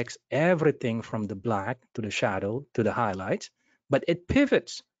affects everything from the black to the shadow to the highlights, but it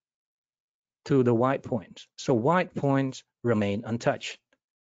pivots to the white points. So white points remain untouched.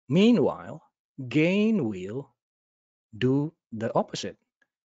 Meanwhile, gain wheel do the opposite.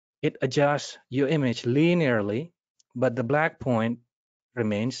 It adjusts your image linearly, but the black point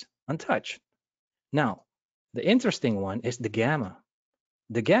remains untouched. Now, the interesting one is the gamma.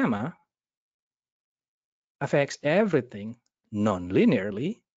 The gamma affects everything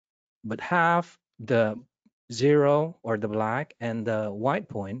non-linearly, but have the zero or the black and the white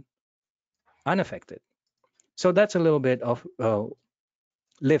point unaffected. So that's a little bit of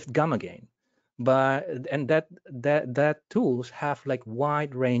lift gamma gain. But and that tools have like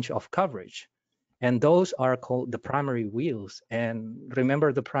wide range of coverage, and those are called the primary wheels. And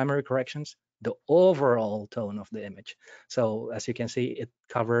remember the primary corrections, the overall tone of the image. So as you can see, it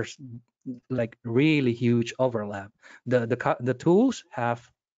covers like really huge overlap. The tools have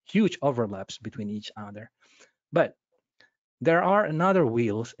huge overlaps between each other. But there are another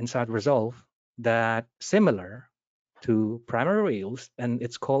wheels inside Resolve that similar to primary wheels, and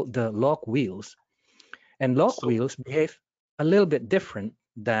it's called the log wheels. And log wheels behave a little bit different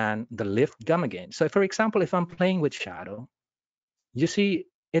than the lift gamma gain. So for example, if I'm playing with shadow, you see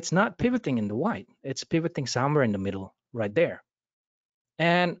it's not pivoting in the white, it's pivoting somewhere in the middle right there.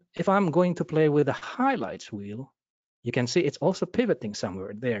 And if I'm going to play with the highlights wheel, you can see it's also pivoting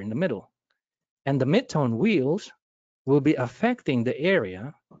somewhere there in the middle. And the midtone wheels will be affecting the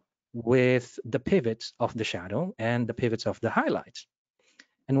area with the pivots of the shadow and the pivots of the highlights.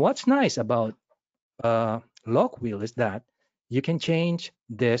 And what's nice about log wheel is that you can change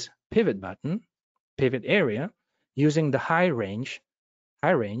this pivot button, pivot area, using the high range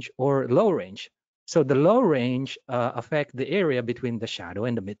or low range. So the low range affect the area between the shadow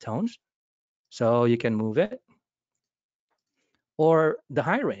and the midtones. So you can move it. Or the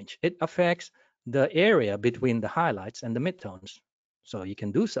high range, it affects the area between the highlights and the midtones. So you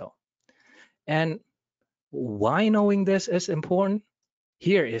can do so. And why knowing this is important?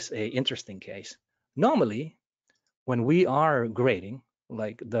 Here is a interesting case. Normally, when we are grading,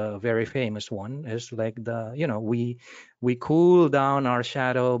 like the very famous one is like we cool down our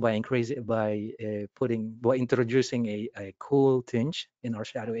shadow by introducing a cool tinge in our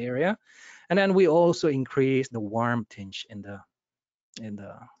shadow area, and then we also increase the warm tinge in the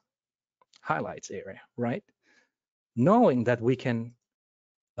highlights area, right? Knowing that we can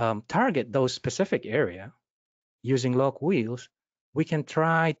target those specific area using log wheels, we can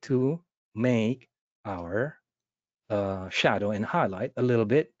try to make our shadow and highlight a little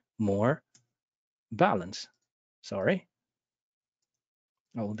bit more balanced. Sorry.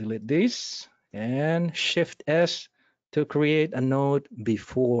 I will delete this and Shift S to create a node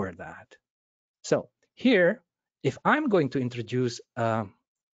before that. So here, if I'm going to introduce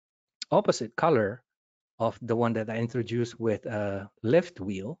opposite color of the one that I introduced with a lift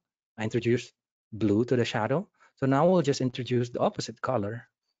wheel, I introduced blue to the shadow. So now we'll just introduce the opposite color.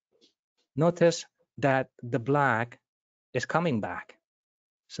 Notice that the black is coming back.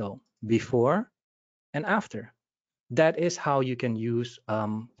 So before and after. That is how you can use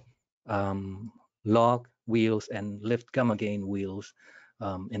log wheels and lift gamma gain wheels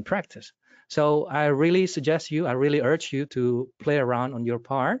in practice. So I really urge you to play around on your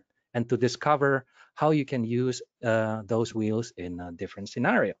part and to discover how you can use those wheels in a different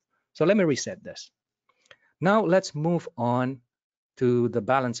scenario. So let me reset this. Now let's move on to the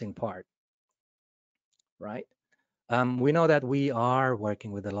balancing part, right? We know that we are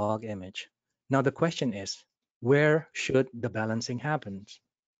working with a log image. Now the question is, where should the balancing happen?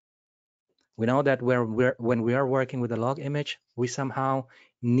 We know that when we are working with a log image, we somehow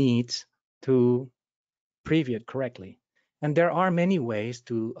need to preview it correctly. And there are many ways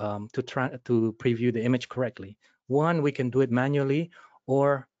to preview the image correctly. One, we can do it manually,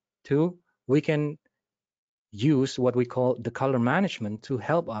 or two, we can use what we call the color management to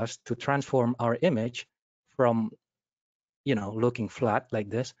help us to transform our image from, looking flat like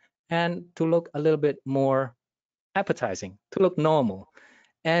this, and to look a little bit more appetizing, to look normal.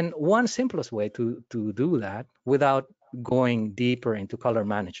 And one simplest way to do that without going deeper into color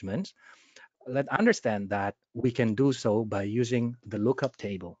management, let's understand that we can do so by using the lookup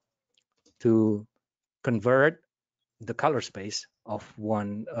table to convert the color space of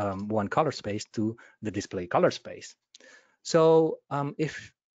one color space to the display color space. So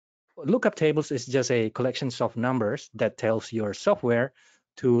if lookup tables is just a collection of numbers that tells your software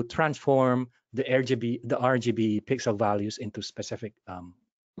to transform the RGB pixel values into specific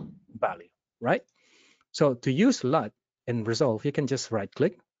value, right? So to use LUT in Resolve, you can just right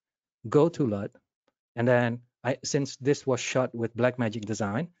click, go to LUT, and then since this was shot with Blackmagic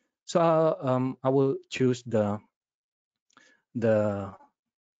Design, so I will choose the Blackmagic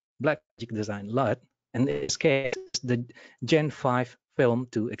Design LUT, and in this case, the Gen 5 film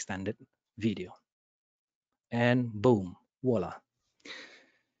to extended video. And boom, voila.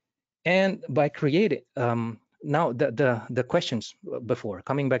 And by creating, now the questions before,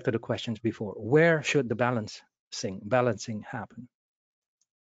 coming back to the questions before, where should the balancing happen?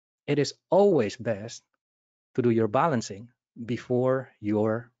 It is always best to do your balancing before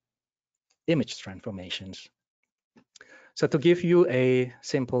your image transformations. So to give you a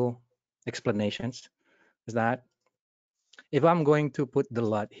simple explanations is that if I'm going to put the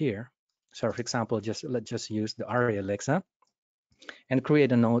LUT here, so for example, let's just use the ARRI Alexa and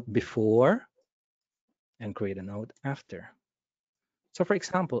create a node before and create a node after. So for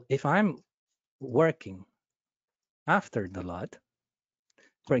example, if I'm working after the LUT,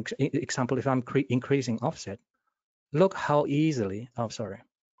 for example, if I'm increasing offset, look how easily, oh, sorry.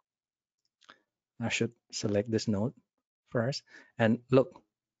 I should select this node first. And look,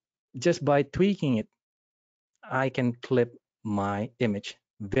 just by tweaking it, I can clip my image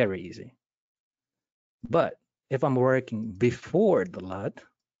very easy. But if I'm working before the LUT,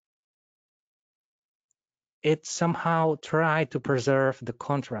 it somehow try to preserve the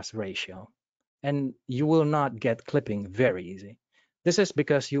contrast ratio, and you will not get clipping very easy. This is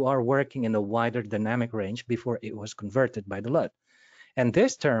because you are working in a wider dynamic range before it was converted by the LUT. And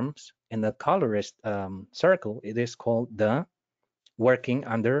these terms in the colorist circle, it is called the working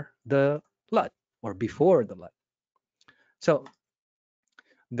under the LUT or before the LUT. So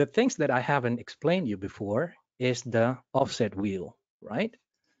the things that I haven't explained you before is the offset wheel, right?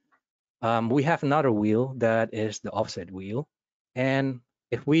 We have another wheel that is the offset wheel. And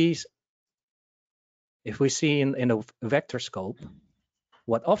if we see in a vector scope,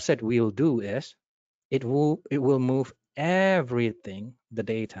 what offset wheel do is it will move everything, the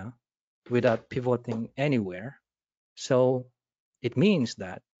data, without pivoting anywhere. So it means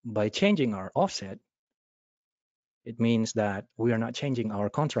that by changing our offset, it means that we are not changing our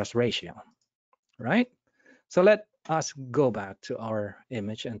contrast ratio, right? So let us go back to our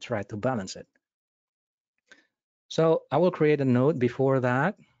image and try to balance it. So I will create a node before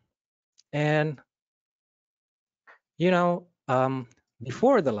that. And,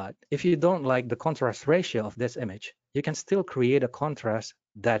 before the LUT, if you don't like the contrast ratio of this image, you can still create a contrast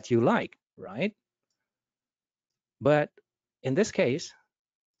that you like, right? But in this case,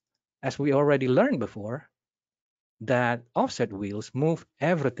 as we already learned before, that offset wheels move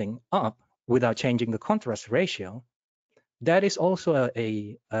everything up without changing the contrast ratio. That is also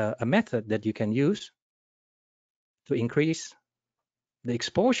a method that you can use to increase the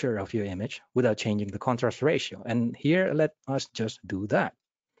exposure of your image without changing the contrast ratio. And here, let us just do that.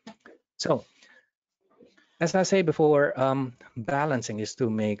 So as I say before, balancing is to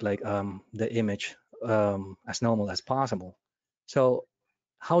make like the image as normal as possible. So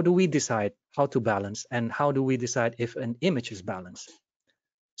how do we decide how to balance, and how do we decide if an image is balanced?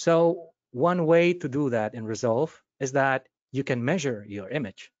 So one way to do that in Resolve is that you can measure your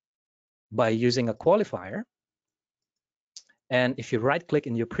image by using a qualifier. And if you right click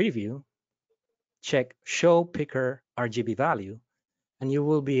in your preview, check show picker RGB value, and you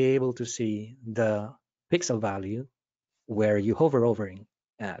will be able to see the pixel value where you hover over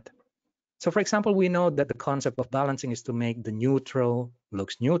at. So for example, we know that the concept of balancing is to make the neutral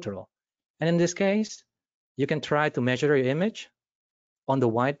looks neutral. And in this case, you can try to measure your image on the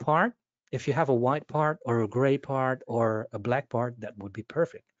white part. If you have a white part or a gray part or a black part, that would be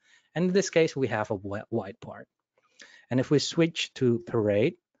perfect. And in this case, we have a white part. And if we switch to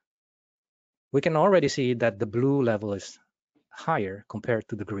parade, we can already see that the blue level is higher compared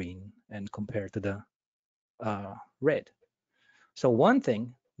to the green and compared to the red. So one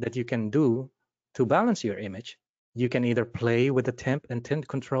thing that you can do to balance your image, you can either play with the temp and tint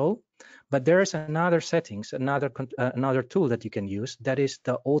control, but there is another settings, another tool that you can use, that is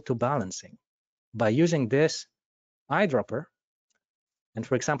the auto balancing. By using this eyedropper, and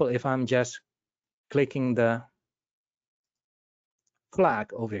for example, if I'm just clicking the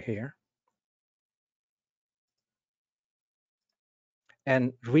flag over here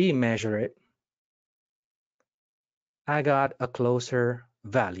and remeasure it, I got a closer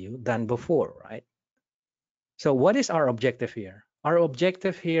value than before, right? So what is our objective here? Our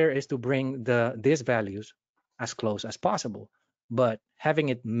objective here is to bring these values as close as possible, but having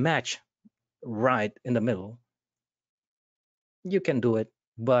it match right in the middle, you can do it.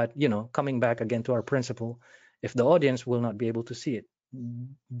 But, coming back again to our principle, if the audience will not be able to see it,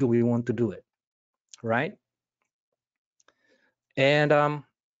 do we want to do it, right? And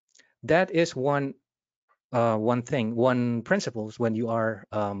that is one principles when you are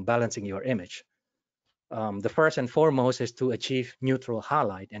balancing your image. The first and foremost is to achieve neutral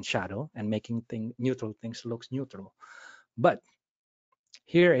highlight and shadow and making neutral things looks neutral. But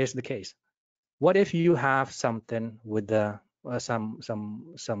here is the case. What if you have something with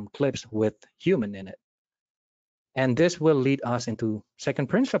some clips with human in it? And this will lead us into second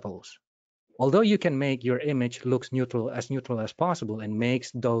principles. Although you can make your image looks neutral as possible and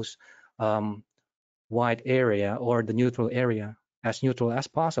makes those white area or the neutral area as neutral as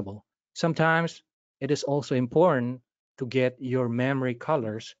possible, sometimes it is also important to get your memory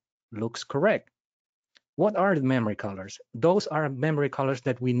colors looks correct. What are the memory colors? Those are memory colors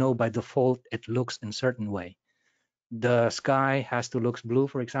that we know by default it looks in certain way. The sky has to look blue,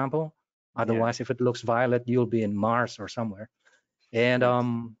 for example. Otherwise, if it looks violet, you'll be in Mars or somewhere. And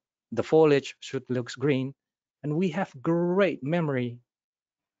the foliage should looks green. And we have great memory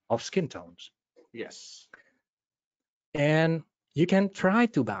of skin tones. Yes. And you can try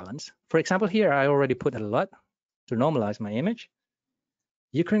to balance. For example, here I already put a lot to normalize my image.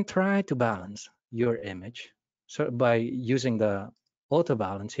 You can try to balance your image so by using the auto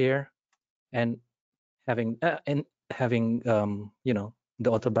balance here and having the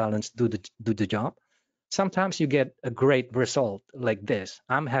auto balance do the job. Sometimes you get a great result like this.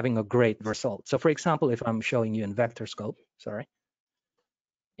 I'm having a great result. So for example, if I'm showing you in vector scope, sorry,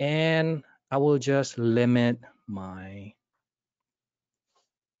 and I will just limit my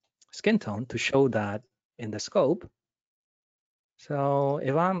skin tone to show that in the scope. So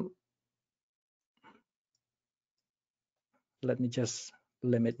if let me just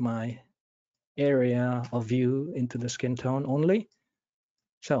limit my area of view into the skin tone only.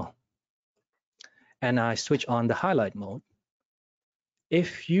 So, and I switch on the highlight mode.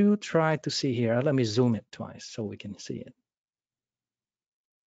 If you try to see here, let me zoom it twice so we can see it.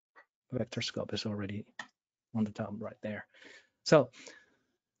 Vector scope is already on the top right there. So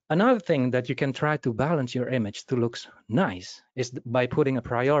another thing that you can try to balance your image to look nice is by putting a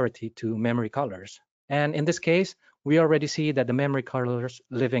priority to memory colors. And in this case, we already see that the memory colors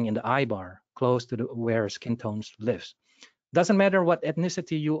living in the eye bar, close to where skin tones lives. Doesn't matter what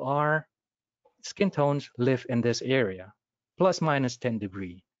ethnicity you are, skin tones live in this area, plus minus 10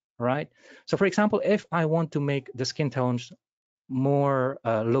 degrees, right? So for example, if I want to make the skin tones more,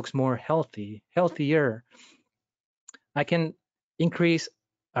 looks more healthier, I can increase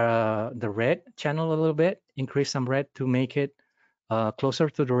the red channel a little bit, increase some red to make it closer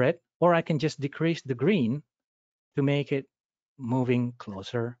to the red, or I can just decrease the green to make it moving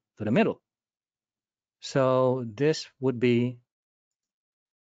closer to the middle. So this would be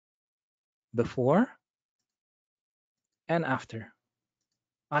before and after.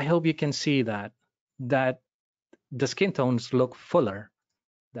 I hope you can see that the skin tones look fuller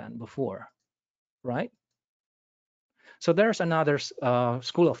than before, right? So there's another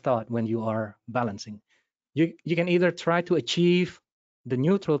school of thought when you are balancing. You can either try to achieve the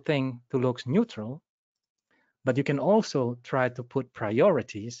neutral thing to look neutral, but you can also try to put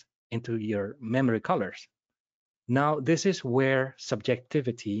priorities into your memory colors. Now, this is where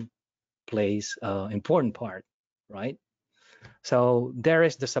subjectivity plays an important part, right? So there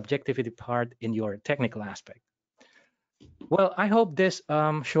is the subjectivity part in your technical aspect. Well, I hope this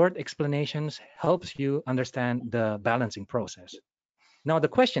short explanations helps you understand the balancing process. Now the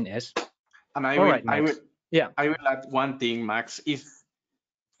question is, and all right, Max. I will add one thing, Max. If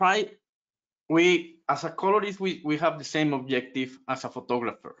we as a colorist, we have the same objective as a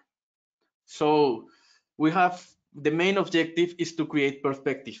photographer. So we have the main objective is to create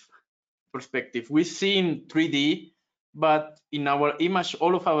perspective. We see in 3D, but in our image,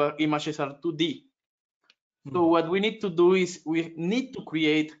 all of our images are 2D. So what we need to do is we need to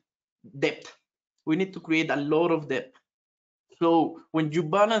create depth. We need to create a lot of depth. So when you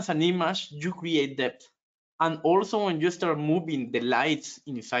balance an image, you create depth. And also when you start moving the lights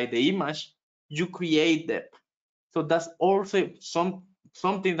inside the image, you create depth. So that's also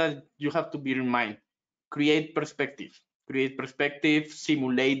something that you have to bear in mind. Create perspective,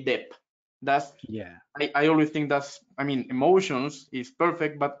 simulate depth. That's, Yeah. I always think that's, I mean, emotions is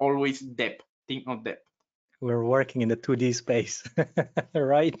perfect, but always depth. Think of depth. We're working in the 2D space,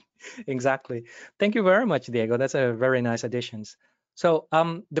 right? Exactly. Thank you very much, Diego. That's a very nice additions. So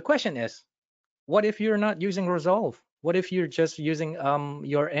the question is, what if you're not using Resolve? What if you're just using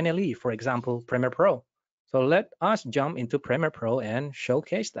your NLE, for example, Premiere Pro? So let us jump into Premiere Pro and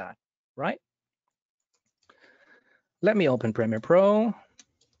showcase that, right? Let me open Premiere Pro.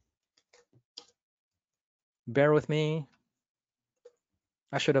 Bear with me.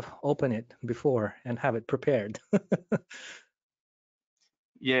 I should have opened it before and have it prepared.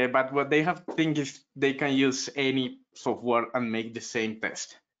 Yeah, but what they have to think is they can use any software and make the same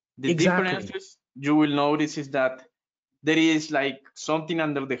test. The Exactly. differences you will notice is that there is like something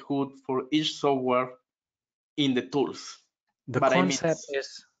under the hood for each software in the tools. The But I mean, concept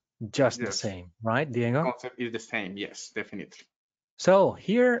is just the yes, same, right, the Diego? concept is the same. Yes, definitely. So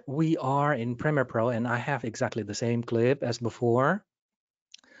here we are in Premiere Pro, and I have exactly the same clip as before.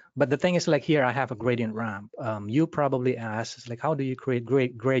 But the thing is, like here, I have a gradient ramp. You probably asked, like, how do you create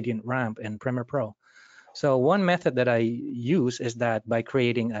gradient ramp in Premiere Pro? So one method that I use is that by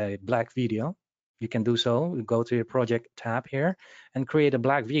creating a black video, you can do so. You go to your project tab here and create a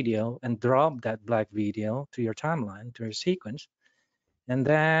black video and drop that black video to your timeline, to your sequence. And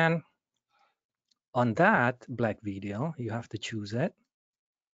then on that black video, you have to choose it.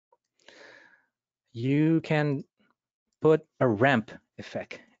 You can put a ramp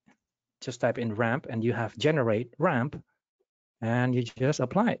effect. Just type in ramp and you have generate ramp and you just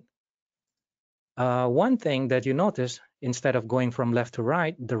apply it. One thing that you notice, instead of going from left to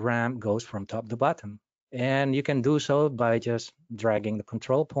right, the ramp goes from top to bottom. And you can do so by just dragging the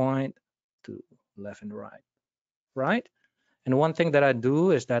control point to left and right, right? And one thing that I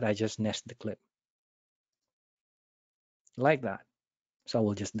do is that I just nest the clip like that. So I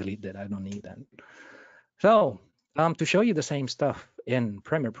will just delete that. I don't need that. So to show you the same stuff in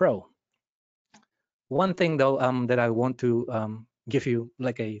Premiere Pro, one thing though that I want to give you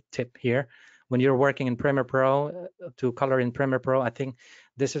like a tip here, when you're working in Premiere Pro, to color in Premiere Pro, I think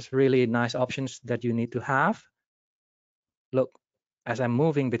this is really nice options that you need to have. Look, as I'm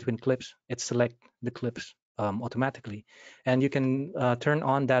moving between clips, it select the clips automatically. And you can turn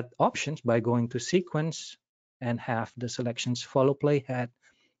on that options by going to sequence and have the selections follow playhead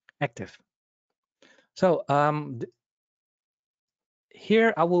active. So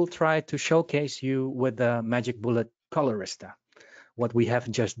here I will try to showcase you with the Magic Bullet Colorista, what we have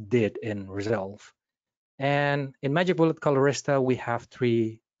just did in Resolve. And in Magic Bullet Colorista, we have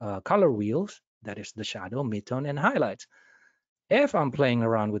three color wheels. That is the shadow, midtone, and highlights. If I'm playing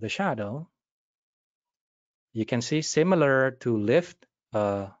around with the shadow, you can see similar to lift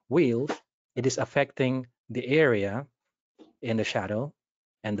wheels, it is affecting the area in the shadow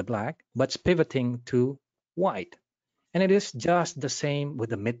and the black, but it's pivoting to white. And it is just the same with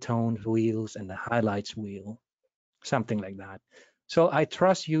the midtone wheels and the highlights wheel, something like that. So I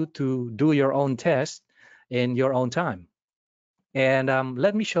trust you to do your own test in your own time. And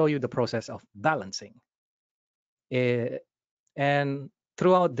let me show you the process of balancing. And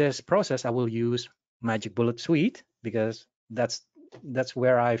throughout this process, I will use Magic Bullet Suite because that's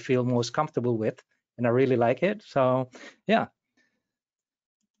where I feel most comfortable with, and I really like it. So yeah,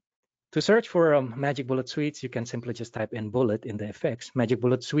 to search for Magic Bullet Suites, you can simply just type in bullet in the effects. Magic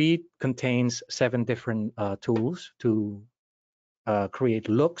Bullet Suite contains 7 different tools to create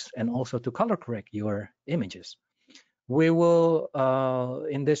looks and also to color correct your images. We will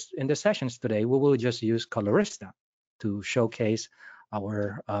in this sessions today, we will just use Colorista to showcase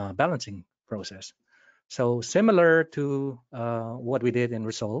our balancing process. So similar to what we did in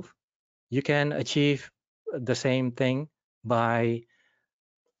Resolve, you can achieve the same thing by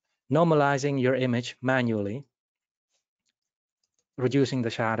normalizing your image manually, reducing the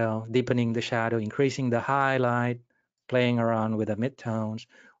shadow, deepening the shadow, increasing the highlight, playing around with the midtones,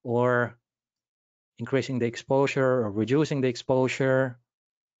 or increasing the exposure or reducing the exposure,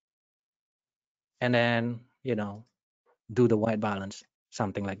 and then, do the white balance,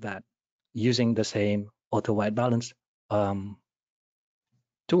 something like that, using the same auto white balance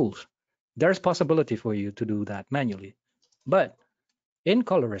tools. There's possibility for you to do that manually. But in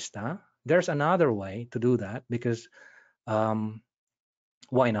Colorista, there's another way to do that because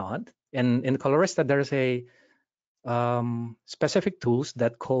why not? And in Colorista, there's a specific tools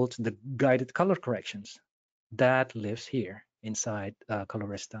that calls the guided color corrections that lives here. inside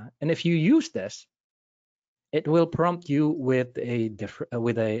Colorista. And if you use this, it will prompt you with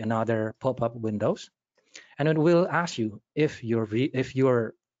another pop-up windows, and it will ask you if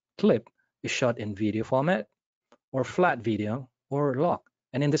your clip is shot in video format or flat video or log.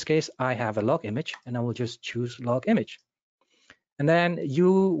 And in this case, I have a log image, and I will just choose log image. And then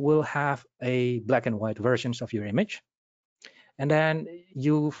you will have a black and white versions of your image. And then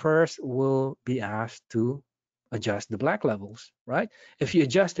you first will be asked to adjust the black levels, right? If you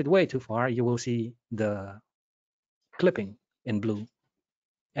adjust it way too far, you will see the clipping in blue.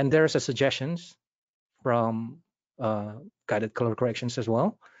 And there's a suggestions from guided color corrections as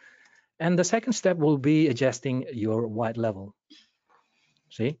well. And the second step will be adjusting your white level.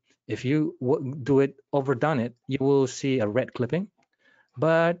 See, if you overdone it, you will see a red clipping,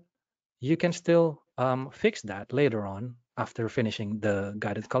 but you can still fix that later on after finishing the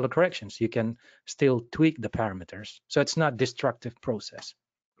guided color corrections. You can still tweak the parameters, so it's not destructive process.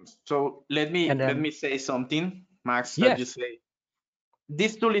 So let me say something, Max, that you Yes. say.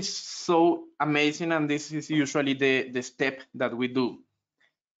 This tool is so amazing, and this is usually the step that we do.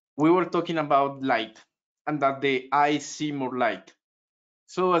 We were talking about light and that the eye see more light.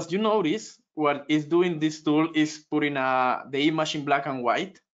 So as you notice, what is doing this tool is putting the image in black and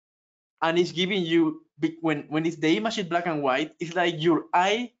white, and it's giving you, when it's the image is black and white, it's like your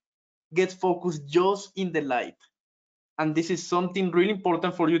eye gets focused just in the light. And this is something really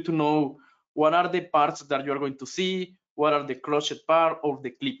important for you to know. What are the parts that you are going to see? What are the crushed part or the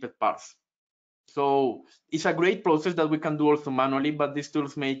clipped parts? So it's a great process that we can do also manually, but these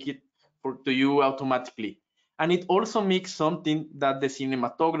tools make it to you automatically. And it also makes something that the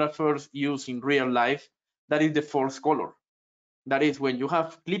cinematographers use in real life, that is the force color. That is, when you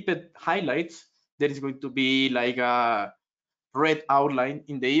have clipped highlights, there is going to be like a red outline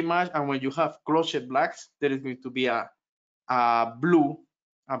in the image, and when you have crushed blacks, there is going to be a blue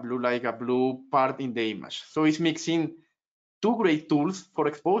part in the image. So it's mixing two great tools for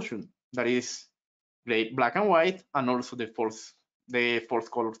exposure. That is great black and white, and also the force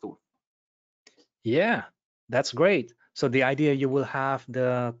color tool. Yeah, that's great. So the idea, you will have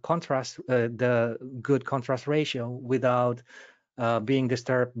the contrast, the good contrast ratio without being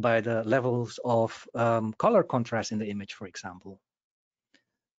disturbed by the levels of color contrast in the image, for example.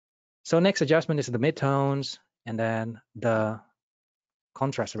 So next adjustment is the midtones, and then the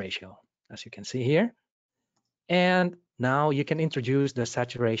contrast ratio, as you can see here. And now you can introduce the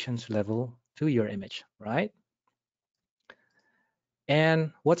saturations level to your image, right?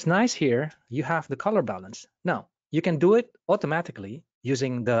 And what's nice here, you have the color balance. Now, you can do it automatically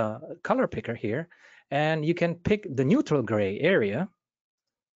using the color picker here, and you can pick the neutral gray area.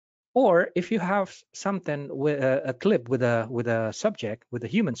 Or if you have something with a clip with a subject, with a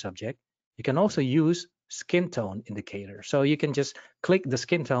human subject, you can also use skin tone indicator. So you can just click the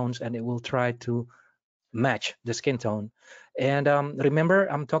skin tones, and it will try to match the skin tone. And remember,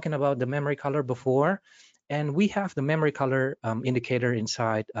 I'm talking about the memory color before, and we have the memory color indicator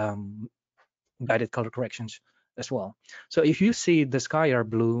inside guided color corrections as well. So if you see the sky are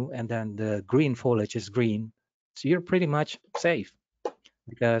blue and then the green foliage is green, so you're pretty much safe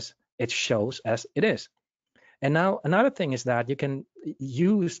because it shows as it is. And now another thing is that you can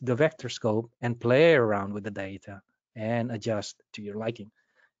use the vector scope and play around with the data and adjust to your liking.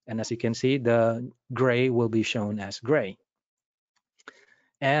 And as you can see, the gray will be shown as gray.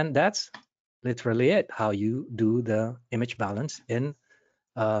 And that's literally it, how you do the image balance in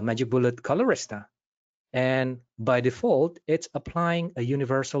Magic Bullet Colorista. And by default, it's applying a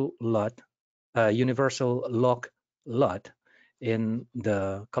universal LUT, universal lock LUT in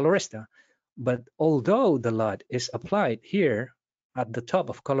the Colorista. But although the LUT is applied here at the top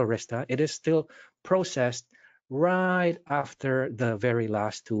of Colorista, it is still processed right after the very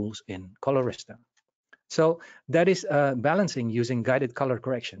last tools in Colorista. So that is balancing using guided color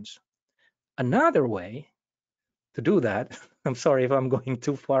corrections. Another way to do that, I'm sorry if I'm going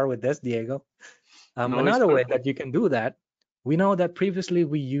too far with this, Diego. No, Another way that you can do that, we know that previously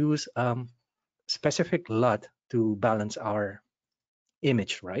we use specific LUT to balance our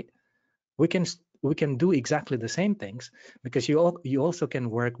image, right? We can do exactly the same things, because you also can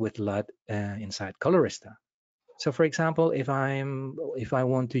work with LUT inside Colorista. So for example, if I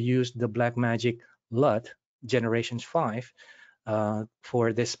want to use the Blackmagic LUT generations 5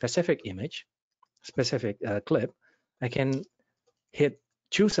 for this specific image, specific clip, I can hit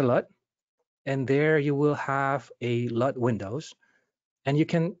choose a LUT, and there you will have a LUT windows, and you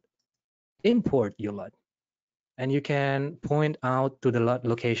can import your LUT, and you can point out to the LUT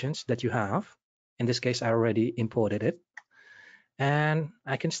locations that you have. In this case, I already imported it, and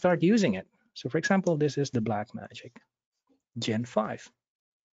I can start using it. So for example, this is the Blackmagic. Gen 5.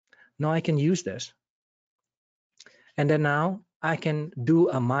 Now I can use this. And then now I can do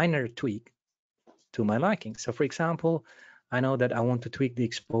a minor tweak to my liking. So for example, I know that I want to tweak the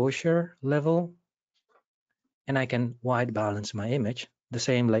exposure level, and I can white balance my image the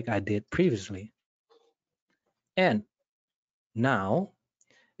same like I did previously. And now,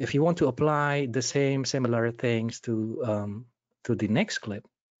 if you want to apply the same similar things to the next clip,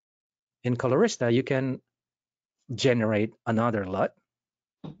 in Colorista, you can generate another LUT,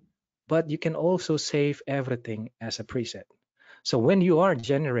 but you can also save everything as a preset. So when you are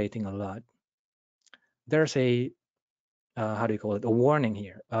generating a LUT, there's a how do you call it? A warning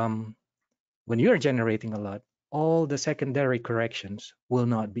here. When you're generating a LUT, all the secondary corrections will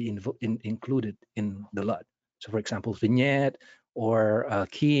not be included in the LUT. So for example, vignette or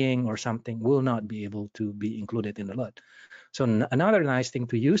keying or something will not be able to be included in the LUT. So another nice thing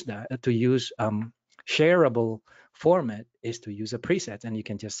to use shareable format is to use a preset, and you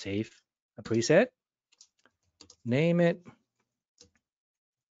can just save a preset, name it,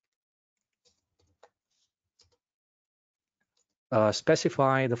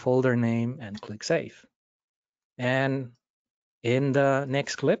 specify the folder name, and click save. And in the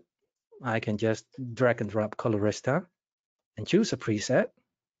next clip, I can just drag and drop Colorista and choose a preset,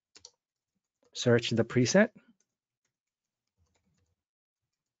 search the preset,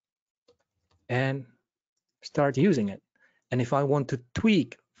 and start using it. And if I want to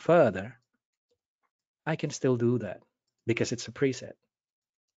tweak further, I can still do that because it's a preset.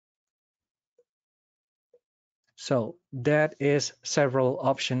 So that is several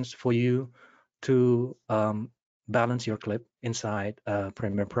options for you to balance your clip inside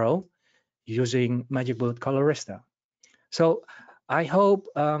Premiere Pro using Magic Bullet Colorista. So I hope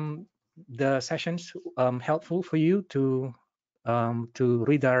the sessions helpful for you to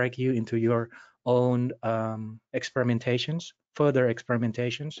redirect you into your own experimentations, further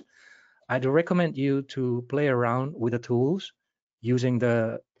experimentations. I'd recommend you to play around with the tools using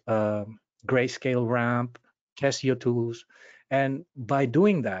the grayscale ramp, Casio tools. And by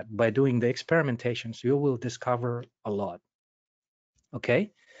doing that, by doing the experimentations, you will discover a lot.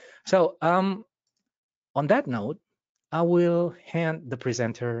 Okay, so on that note, I will hand the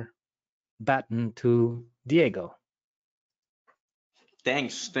presenter baton to Diego.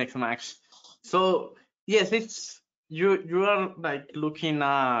 Thanks, Max. So yes, it's you are like looking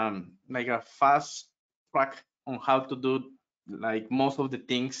like a fast track on how to do like most of the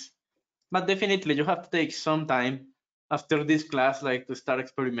things, but definitely you have to take some time after this class like to start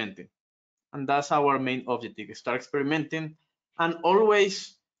experimenting, and that's our main objective: start experimenting and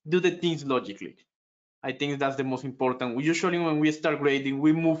always do the things logically. I think that's the most important. Usually when we start grading,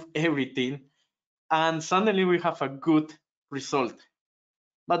 we move everything and suddenly we have a good result.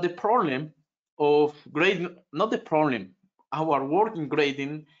 But the problem of grading, not the problem, our work in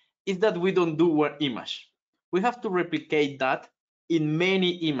grading is that we don't do one image. We have to replicate that in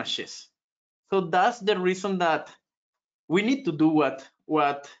many images. So that's the reason that we need to do what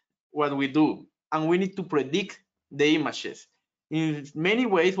we do, and we need to predict the images. In many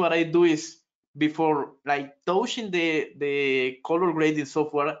ways, what I do is before like touching the color grading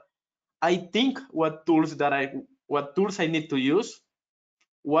software, I think what tools I need to use,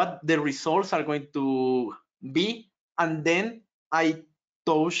 what the results are going to be, and then I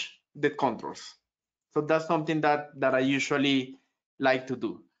touch the controls. So that's something that I usually like to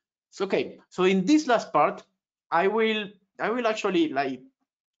do. So okay, so in this last part, I will actually like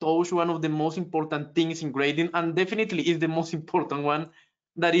touch one of the most important things in grading, and definitely is the most important one,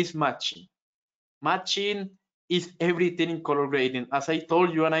 that is matching. Matching is everything in color grading. As I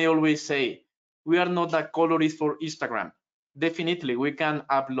told you, and I always say, we are not a colorist for Instagram. Definitely, we can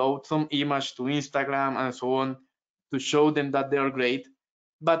upload some image to Instagram and so on to show them that they are great.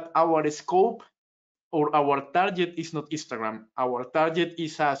 But our scope or our target is not Instagram. Our target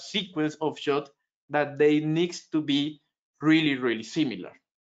is a sequence of shots that they needs to be really, really similar.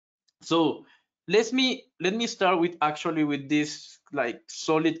 So let me start with actually with these like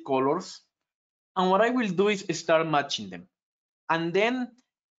solid colors. And what I will do is start matching them. And then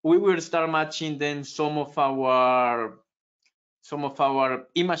we will start matching then some of our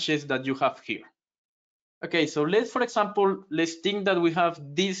images that you have here. Okay, so for example, let's think that we have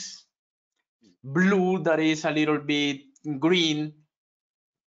this blue that is a little bit green.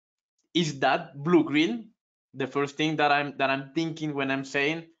 Is that blue green? The first thing that I'm thinking when I'm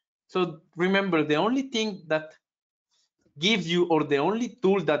saying. So remember, the only thing that gives you, or the only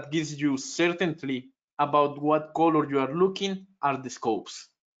tool that gives you certainty about what color you are looking, are the scopes.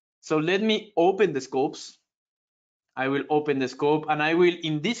 So let me open the scopes. I will open the scope, and I will,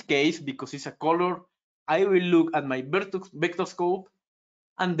 in this case, because it's a color, I will look at my vectorscope,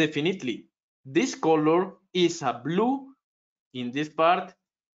 and definitely this color is a blue in this part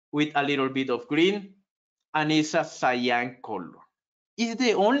with a little bit of green, and it's a cyan color. It's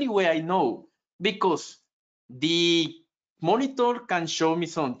the only way I know, because the monitor can show me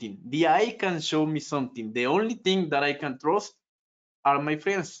something, the eye can show me something. The only thing that I can trust are my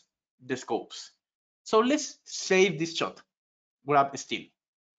friends, the scopes. So let's save this shot. Grab still.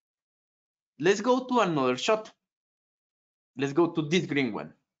 Let's go to another shot. Let's go to this green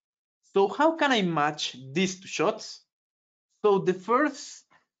one. So how can I match these two shots? So the first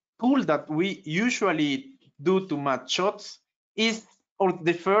tool that we usually do to match shots is, or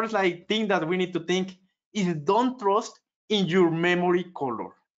the first thing that we need to think is, don't trust in your memory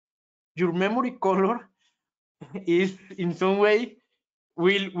color. Your memory color is in some way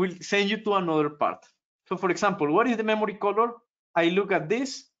will send you to another part. So for example, what is the memory color? I look at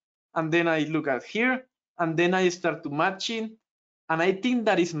this, and then I look at here, and then I start to matching, and I think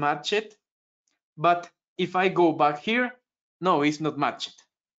that is matched. But if I go back here, no, it's not matched.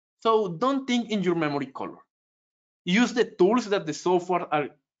 So don't think in your memory color. Use the tools that the software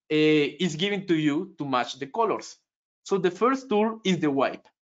is giving to you to match the colors. So the first tool is the wipe.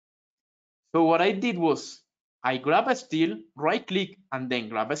 So what I did was I grab a steel, right click, and then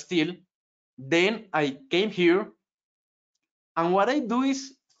grab a steel. Then I came here, and what I do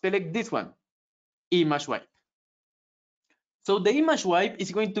is select this one, image wipe. So the image wipe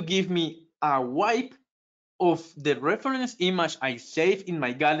is going to give me a wipe of the reference image I save in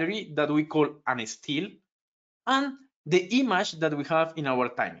my gallery that we call an still, and the image that we have in our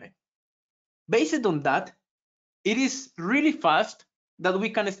timeline. Based on that, it is really fast that we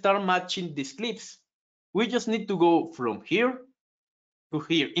can start matching these clips. We just need to go from here to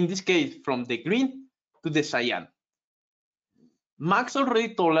here, in this case from the green to the cyan. Max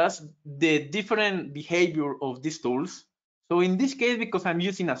already told us the different behavior of these tools. So in this case, because I'm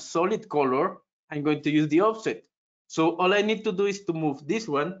using a solid color, I'm going to use the offset. So all I need to do is to move this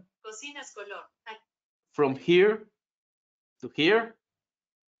one from here to here,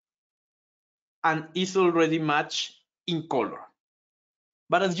 and it's already matched in color.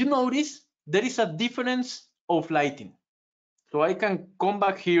 But as you notice, there is a difference of lighting. So I can come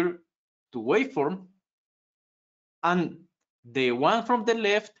back here to waveform, and the one from the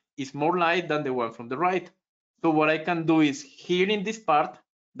left is more light than the one from the right. So what I can do is, here in this part,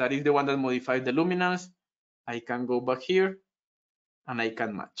 that is the one that modifies the luminance, I can go back here and I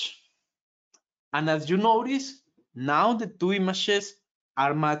can match. And as you notice, now the two images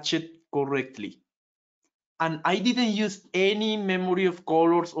are matched correctly. And I didn't use any memory of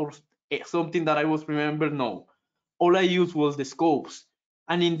colors or something that I was remember. No, all I used was the scopes.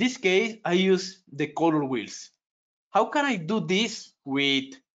 And in this case, I use the color wheels. How can I do this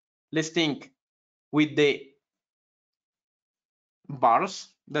with, let's think, with the bars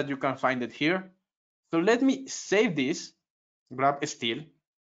that you can find it here? So let me save this, grab still,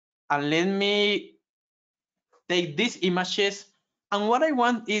 and let me take these images. And what I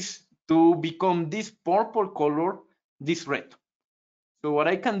want is to become this purple color, this red. So what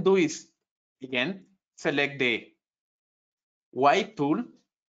I can do is, again, select the wipe tool.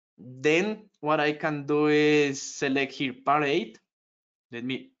 Then what I can do is select here parade. Let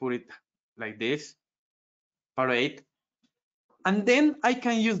me put it like this, parade. And then I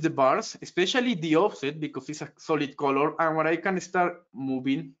can use the bars, especially the offset, because it's a solid color. And what I can start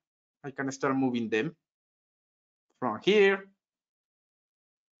moving, I can start moving them from here,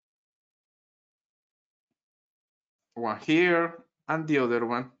 one here, and the other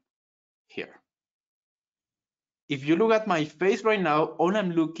one here. If you look at my face right now, all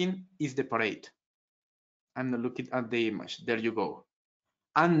I'm looking is the parade. I'm not looking at the image. There you go.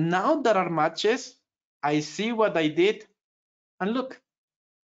 And now there are matches. I see what I did, and look,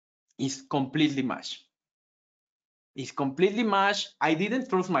 it's completely matched. It's completely matched. I didn't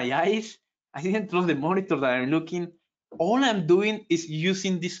trust my eyes. I didn't trust the monitor that I'm looking. All I'm doing is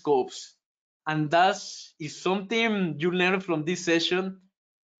using the scopes. And that's is something you learn from this session,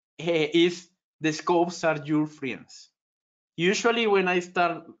 is the scopes are your friends. Usually when I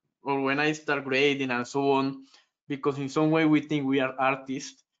start grading and so on, because in some way we think we are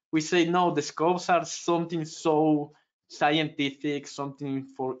artists, we say, no, the scopes are something so scientific, something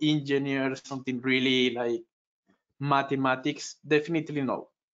for engineers, something really like mathematics. Definitely no.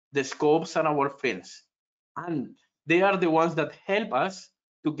 The scopes are our friends, and they are the ones that help us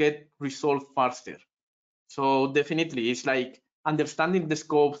to get results faster. So definitely it's like understanding the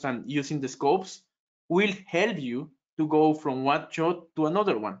scopes and using the scopes will help you to go from one shot to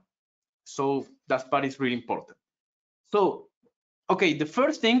another one. So that part is really important. So Okay, the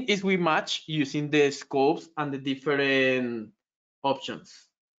first thing is we match using the scopes and the different options.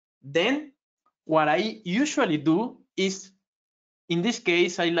 Then what I usually do is, in this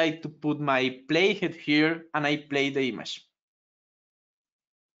case, I like to put my playhead here and I play the image.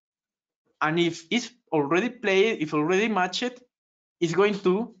 And if it's already played, if already matched, it's going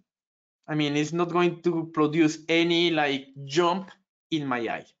to, I mean, it's not going to produce any like jump in my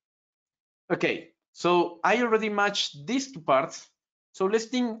eye. Okay, so I already matched these two parts. So let's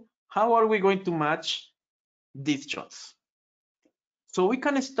think, how are we going to match these shots? So we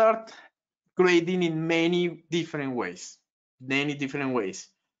can start grading in many different ways,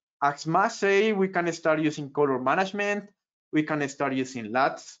 As Max say, we can start using color management, we can start using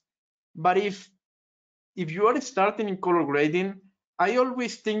LUTs, but if you are starting in color grading, I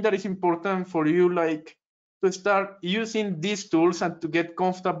always think that it's important for you like to start using these tools and to get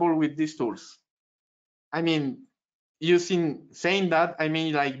comfortable with these tools. I mean, saying that, I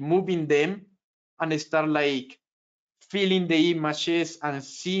mean like moving them and start like feeling the images and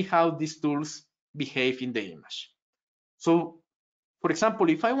see how these tools behave in the image. So, for example,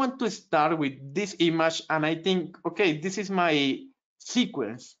 if I want to start with this image and I think, okay, this is my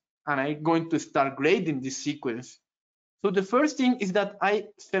sequence, and I'm going to start grading this sequence. So the first thing is that I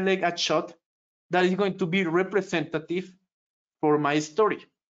select a shot that is going to be representative for my story.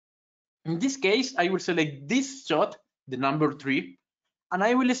 In this case, I will select this shot, the number 3, and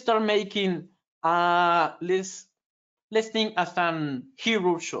I will start making let's think as an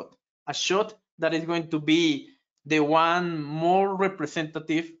hero shot, a shot that is going to be the one more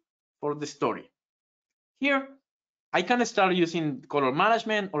representative for the story. Here, I can start using color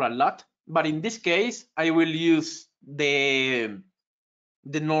management or a LUT, but in this case, I will use the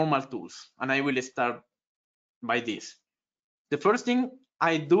normal tools, and I will start by this. The first thing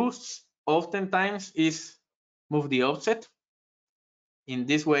I do oftentimes is move the offset. In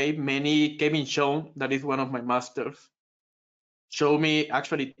this way, Kevin Shaw, that is one of my masters,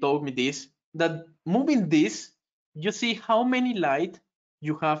 actually told me this, that moving this, you see how many light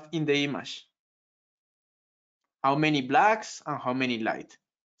you have in the image, how many blacks and how many light.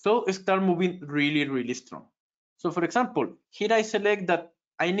 So start moving really, really strong. So for example, here I select that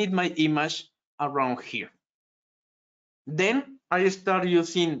I need my image around here. Then I start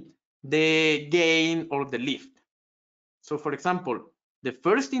using the gain or the lift. So for example, the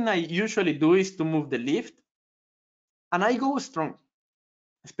first thing I usually do is to move the lift, and I go strong.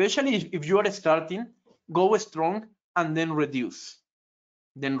 Especially if you are starting, go strong and then reduce.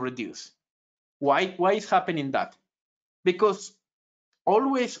 Why is happening that? Because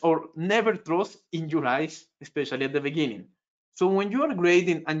always or never trust in your eyes, especially at the beginning. So when you are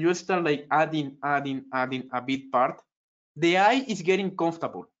grading and you start like adding a bit part, the eye is getting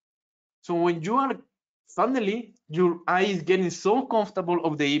comfortable. So when you are suddenly your eye is getting so comfortable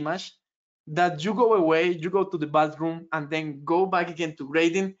of the image that you go away, you go to the bathroom and then go back again to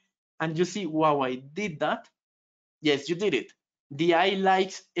grading, and you see, wow, I did that. Yes, you did it. The eye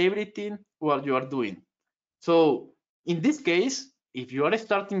likes everything what you are doing. So in this case, if you are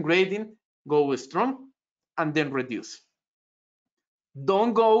starting grading, go strong and then reduce.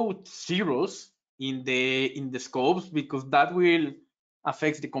 Don't go zeros in the scopes, because that will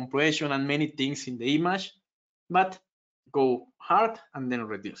affect the compression and many things in the image, but go hard and then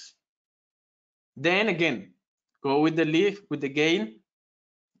reduce. Then again, go with the lift, with the gain,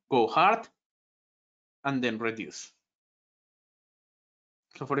 go hard and then reduce.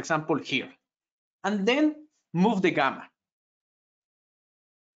 So for example, here, and then move the gamma.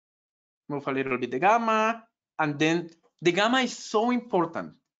 Move a little bit the gamma, and then the gamma is so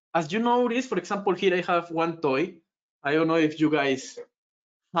important. As you notice, for example, here I have one toy. I don't know if you guys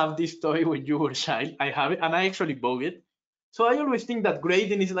have this toy when you were a child. I have it, and I actually bought it. So I always think that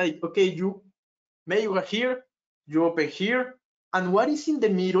grading is like, okay, you make it here, you open here, and what is in the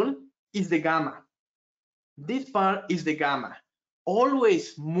middle is the gamma. This part is the gamma.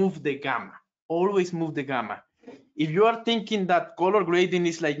 Always move the gamma. Always move the gamma. If you are thinking that color grading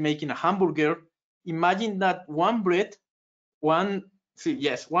is like making a hamburger, imagine that one bread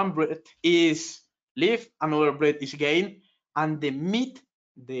is leaf, another bread is gain, and the meat,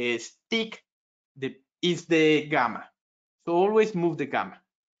 the stick, is the gamma. So always move the gamma.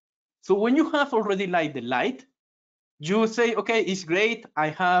 So when you have already like the light, you say, okay, it's great. I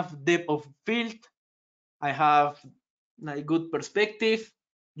have depth of field. I have like good perspective.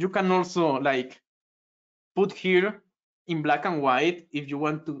 You can also like put here in black and white if you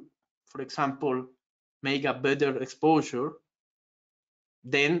want to, for example, make a better exposure.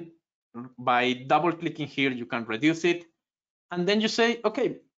 Then by double clicking here, you can reduce it. And then you say,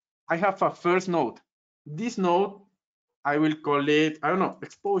 okay, I have a first node. This node I will call it, I don't know,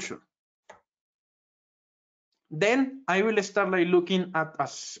 exposure. Then I will start like looking at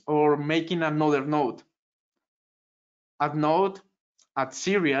us or making another node. Add node, add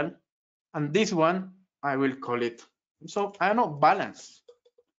serial, and this one I will call it. So I don't know, balance.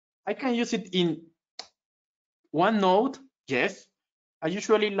 I can use it in one node, yes. I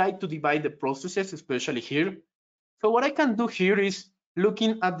usually like to divide the processes, especially here. So what I can do here is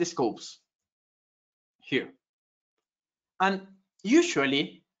looking at the scopes here. And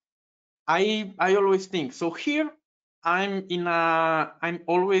usually I always think, so here I'm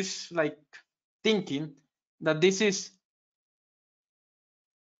always like thinking that this is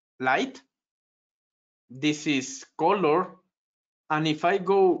light, this is color, and if I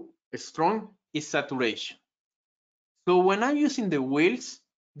go strong, it's saturation. So when I'm using the wheels,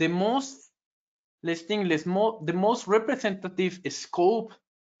 the most, the most representative scope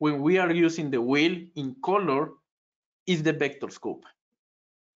when we are using the wheel in color is the vector scope.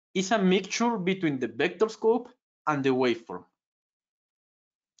 It's a mixture between the vector scope and the waveform.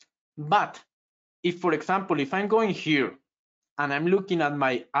 But if, for example, if I'm going here and I'm looking at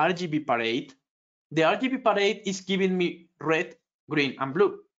my RGB parade, the RGB parade is giving me red, green, and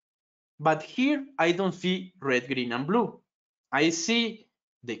blue. But here I don't see red, green, and blue. I see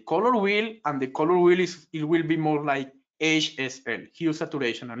the color wheel, and the color wheel it will be more like HSL, hue,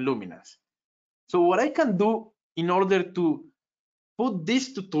 saturation, and luminance. So what I can do in order to put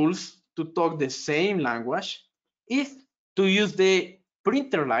these two tools to talk the same language is to use the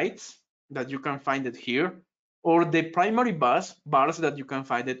printer lights that you can find it here, or the primary bars that you can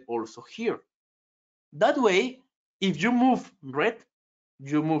find it also here. That way, if you move red,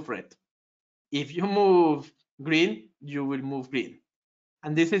 you move red. If you move green, you will move green.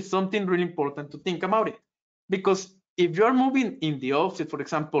 And this is something really important to think about it. Because if you are moving in the offset, for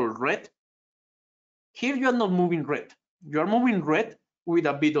example, red, here you are not moving red. You are moving red with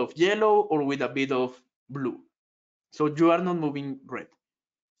a bit of yellow or with a bit of blue. So you are not moving red.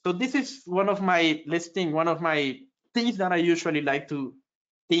 So this is one of my, let's think, one of my things that I usually like to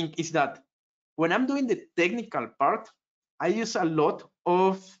think is that when I'm doing the technical part, I use a lot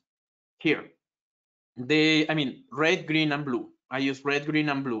of here. I mean, red, green, and blue. I use red, green,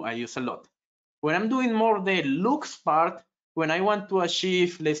 and blue. I use a lot. When I'm doing more the looks part, when I want to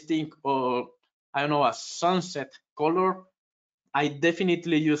achieve, let's think, I don't know, a sunset color, I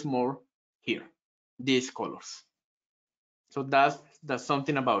definitely use more here, these colors. So that's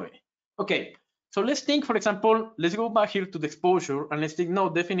something about it. Okay, so let's think, for example, let's go back here to the exposure and let's think, no,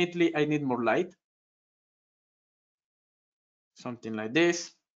 definitely I need more light. Something like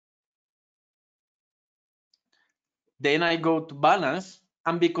this. Then I go to balance,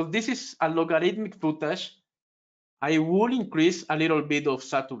 and because this is a logarithmic footage, I will increase a little bit of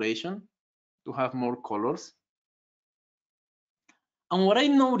saturation to have more colors. And what I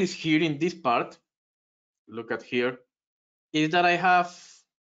notice here in this part, look at here, is that I have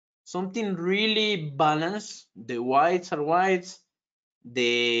something really balanced. The whites are whites,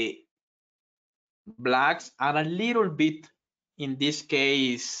 the blacks are a little bit, in this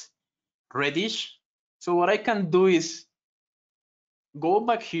case, reddish. So what I can do is go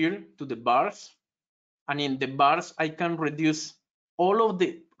back here to the bars, and in the bars, I can reduce all of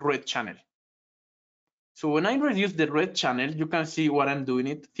the red channel. So when I reduce the red channel, you can see what I'm doing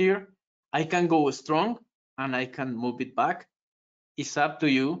it here. I can go strong and I can move it back. It's up to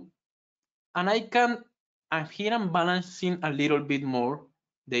you. And here I'm balancing a little bit more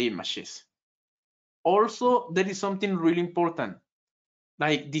the images. Also, there is something really important,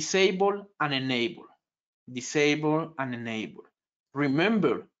 like disable and enable. Disable and enable.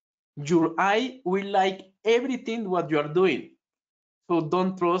 Remember, your eye will like everything what you are doing. So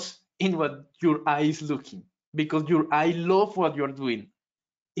don't trust in what your eye is looking, because your eye loves what you're doing.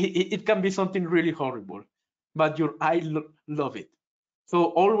 It can be something really horrible, but your eye love it. So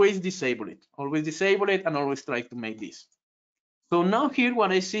always disable it. Always disable it and always try to make this. So now here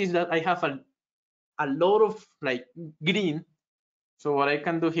what I see is that I have a lot of like green. So what I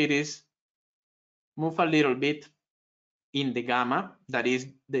can do here is move a little bit in the gamma, that is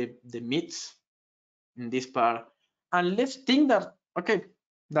the mids in this part. And let's think that, okay,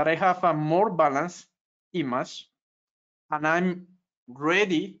 that I have a more balanced image and I'm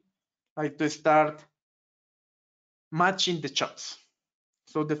ready like to start matching the shots.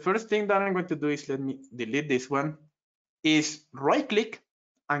 So the first thing that I'm going to do is, let me delete this one, is right click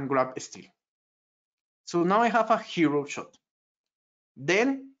and grab still. So now I have a hero shot.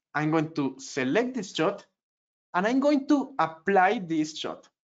 Then I'm going to select this shot and I'm going to apply this shot,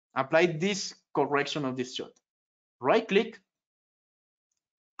 apply this correction of this shot. Right click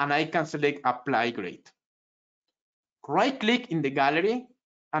and I can select apply grade. right click in the gallery,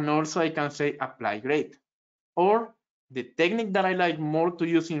 and also I can say apply grade. Or the technique that I like more to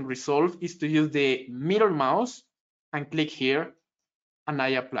use in Resolve is to use the middle mouse and click here, and I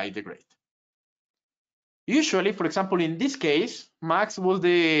apply the grade. Usually, for example, in this case, Max was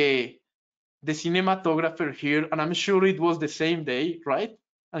the cinematographer here, and I'm sure it was the same day, right?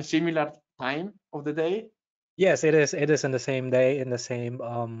 And similar time of the day. Yes, it is. It is in the same day, in the same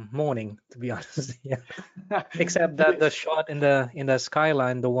morning, to be honest. Yeah. Except that the shot in the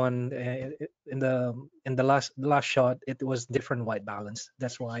skyline, the one in the last shot, it was different white balance.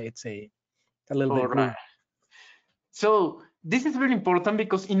 That's why it's a little All bit blue. right. So this is very important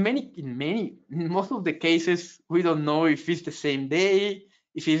because in most of the cases, we don't know if it's the same day,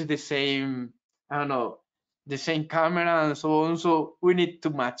 if it's the same, I don't know, the same camera and so on. So we need to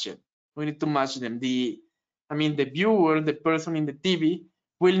match it. We need to match them. The viewer, the person in the TV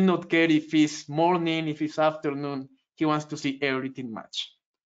will not care if it's morning, if it's afternoon. He wants to see everything match.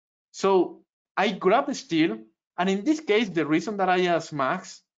 So I grab a steel, and in this case, the reason that I asked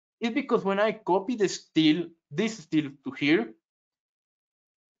Max is because when I copy the steel, this steel to here,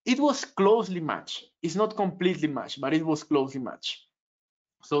 it was closely matched. It's not completely matched, but it was closely matched.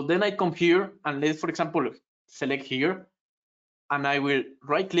 So then I come here and let's, for example, select here, and I will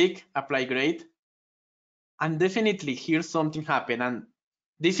right click, apply grade, and definitely here something happened. And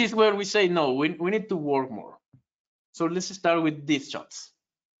this is where we say, no, we need to work more. So let's start with these shots.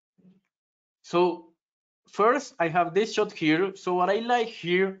 So first I have this shot here. So what I like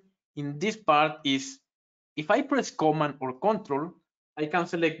here in this part is if I press Command or Control, I can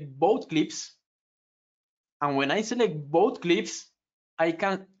select both clips. And when I select both clips, I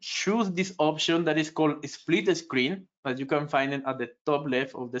can choose this option that is called split screen, but you can find it at the top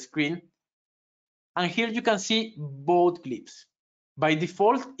left of the screen. And here you can see both clips. By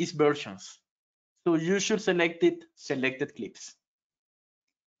default, it's versions. So you should select it, selected clips.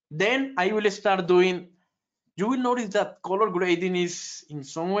 Then I will start doing, you will notice that color grading is in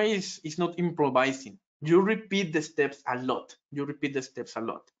some ways is not improvising. You repeat the steps a lot. You repeat the steps a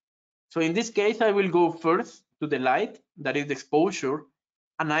lot. So in this case, I will go first to the light, that is the exposure,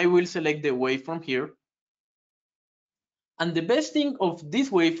 and I will select the waveform here. And the best thing of this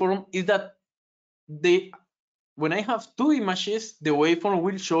waveform is that when I have two images, the waveform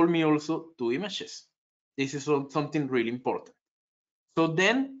will show me also two images. This is something really important. So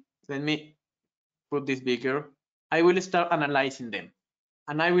then, let me put this bigger. I will start analyzing them.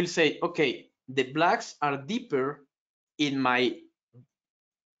 And I will say, okay, the blacks are deeper in my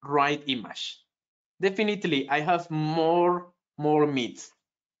right image. Definitely, I have more mids.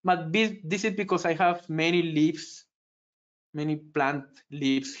 But this is because I have many leaves, many plant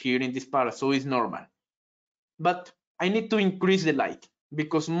leaves here in this part, so it's normal. But I need to increase the light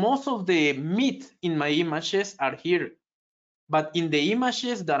because most of the mid in my images are here. But in the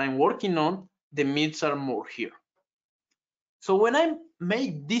images that I'm working on, the mids are more here. So when I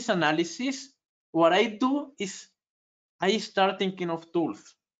make this analysis, what I do is I start thinking of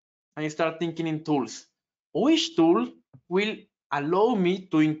tools. I start thinking in tools. Which tool will allow me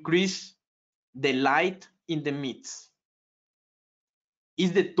to increase the light in the mids?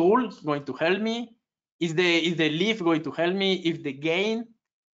 Is the tool going to help me? Is the leaf going to help me? If the gain,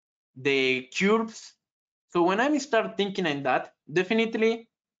 the curves? So when I start thinking in that, definitely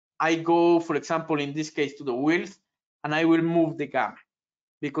I go, for example, in this case to the wheels, and I will move the gamma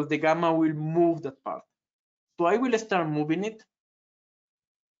because the gamma will move that part. So I will start moving it.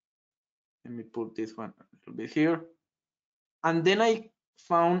 Let me put this one a little bit here. And then I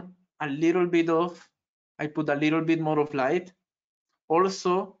found a little bit of, I put a little bit more of light.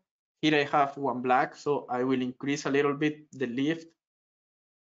 Also, here I have one black, so I will increase a little bit the lift.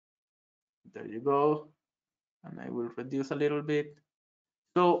 There you go. And I will reduce a little bit.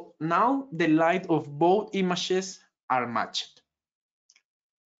 So now the light of both images are matched.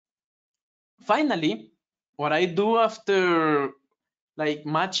 Finally, what I do after like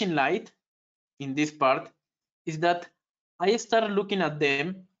matching light in this part is that I start looking at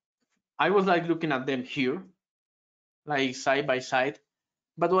them. I was like looking at them here, like side by side.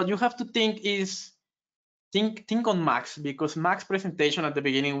 But what you have to think is think on Max, because Max's presentation at the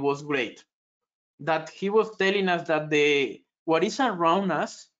beginning was great. That he was telling us that the what is around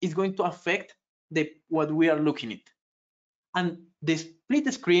us is going to affect what we are looking at. And the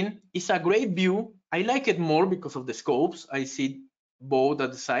split screen is a great view. I like it more because of the scopes. I see both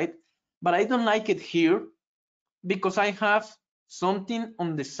at the side, but I don't like it here because I have something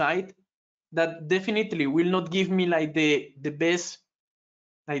on the side that definitely will not give me like the best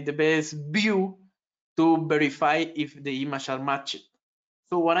view to verify if the image are matched.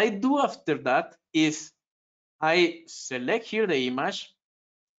 So what I do after that is I select here the image,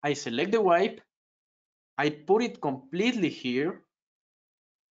 I select the wipe, I put it completely here,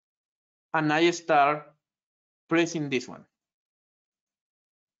 and I start pressing this one.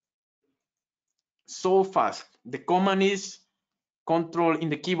 So fast. The command is control in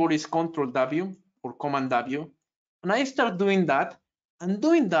the keyboard is control W or command W. And I start doing that. And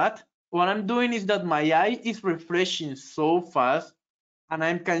doing that, what I'm doing is that my eye is refreshing so fast, and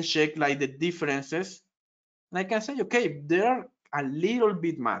I can check like the differences. And I can say, okay, they're a little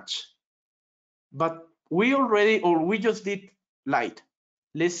bit match. But we just did light.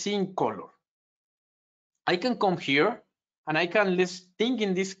 Let's see in color. I can come here and let's think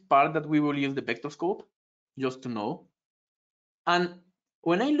in this part that we will use the vector scope just to know. And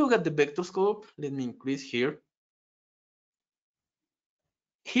when I look at the vector scope, let me increase here.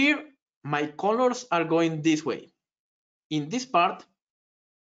 Here, my colors are going this way. In this part,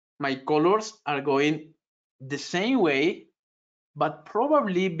 my colors are going the same way, but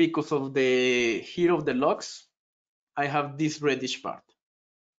probably because of the here of the locks, I have this reddish part.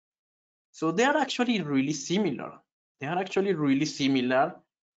 So they are actually really similar. They are actually really similar.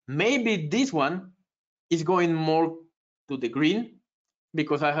 Maybe this one is going more to the green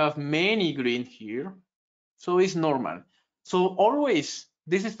because I have many green here. So it's normal. So always,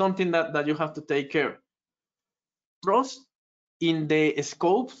 this is something that you have to take care. Trust in the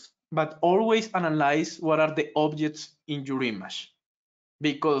scopes, but always analyze what are the objects in your image,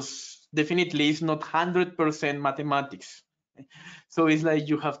 because definitely it's not 100% mathematics. So it's like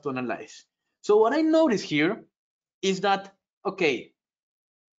you have to analyze. So what I notice here is that, okay,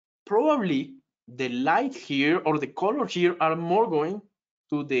 probably the light here or the color here are more going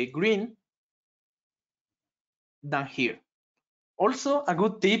to the green than here. Also, a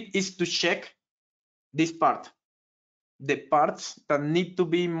good tip is to check this part, the parts that need to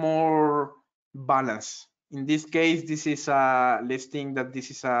be more balanced. In this case, this is let's think that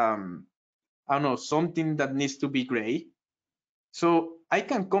this is I don't know, something that needs to be gray. So I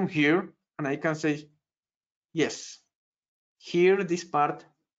can come here and I can say, yes, here this part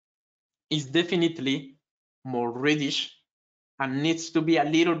is definitely more reddish and needs to be a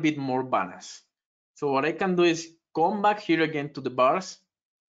little bit more balanced. So what I can do is come back here again to the bars,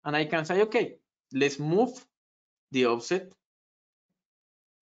 and I can say, okay, let's move the offset,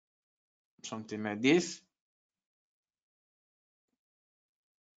 something like this.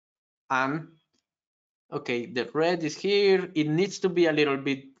 And okay, the red is here. It needs to be a little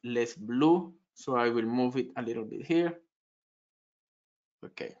bit less blue. So I will move it a little bit here.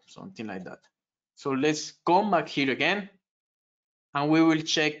 Okay, something like that. So let's come back here again, and we will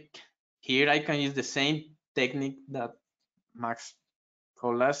check here. I can use the same technique that Max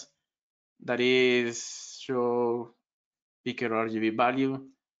told us, that is show picker RGB value.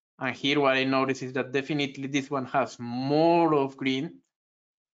 And here what I notice is that definitely this one has more of green.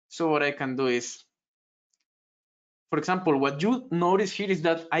 So what I can do is, for example, what you notice here is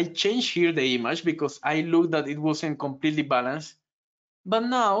that I changed here the image because I looked that it wasn't completely balanced. But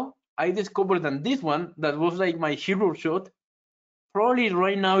now I discovered that this one that was like my hero shot, probably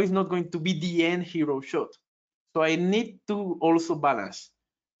right now is not going to be the end hero shot. So I need to also balance.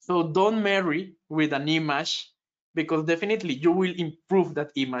 So don't marry with an image, because definitely you will improve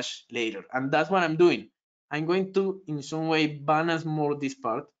that image later. And that's what I'm doing. I'm going to, in some way, balance more this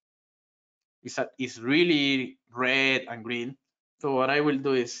part. It's really red and green. So what I will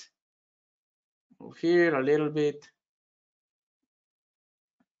do is move here a little bit.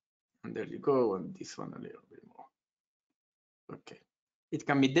 And there you go. And this one a little bit more. Okay. It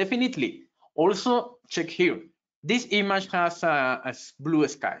can be definitely. Also, check here. This image has a blue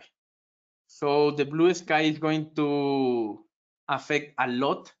sky. So the blue sky is going to affect a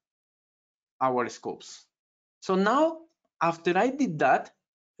lot our scopes. So now, after I did that,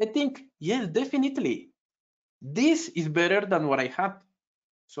 I think, yes, definitely, this is better than what I had.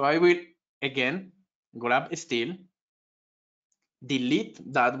 So I will, again, grab steel, delete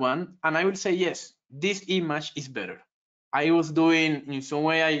that one, and I will say, yes, this image is better. I was doing, in some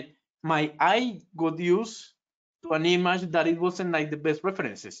way, my eye got used to an image that it wasn't like the best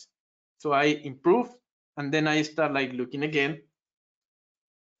references. So I improve, and then I start like looking again.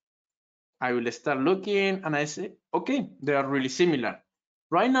 I will start looking and I say, okay, they are really similar.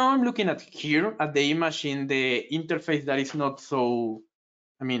 Right now I'm looking at here at the image in the interface that is not so,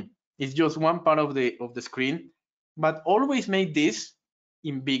 I mean, it's just one part of the screen, but always make this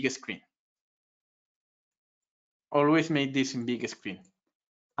in big screen. Always make this in big screen.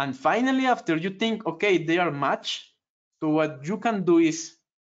 And finally, after you think, okay, they are matched, so what you can do is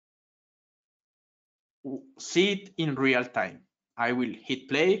see it in real time. I will hit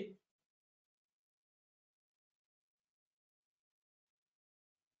play.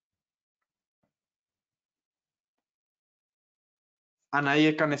 and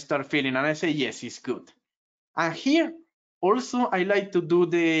I can start filling, and I say, yes, it's good. And here also I like to do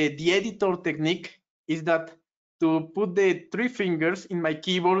the editor technique, is that to put the 3 fingers in my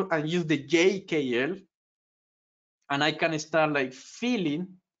keyboard and use the JKL, and I can start like feeling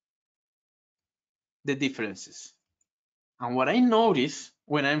the differences. And what I notice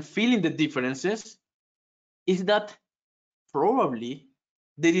when I'm feeling the differences is that probably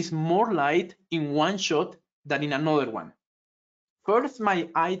there is more light in one shot than in another one. First, my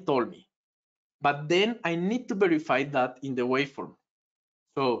eye told me, but then I need to verify that in the waveform.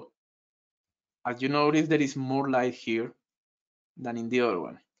 So as you notice, there is more light here than in the other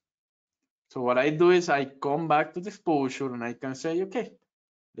one. So what I do is I come back to the exposure and I can say, okay,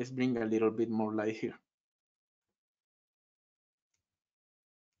 let's bring a little bit more light here.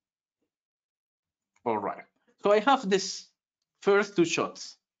 All right. So I have this first 2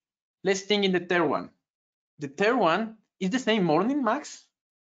 shots. Let's think in the third one. The third one is the same morning, Max?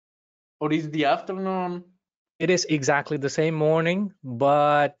 Or is the afternoon? It is exactly the same morning,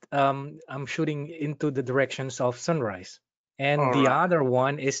 but I'm shooting into the directions of sunrise. And All the right. other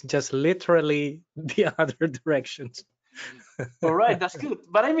one is just literally the other directions. All right, that's good.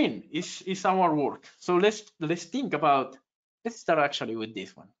 But I mean, it's our work. So let's think about. Let's start actually with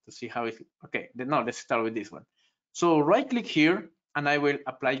this one to see how it. Okay, no, let's start with this one. So right click here, and I will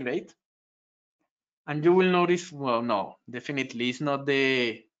apply grade. And you will notice, well, no, definitely it's not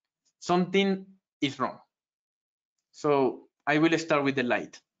the. Something is wrong. So I will start with the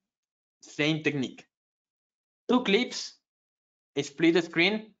light. Same technique. 2 clips, split the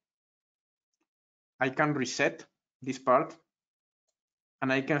screen. I can reset this part.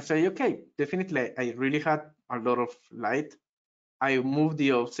 And I can say, okay, definitely I really had a lot of light. I move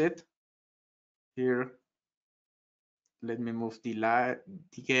the offset here. Let me move the light,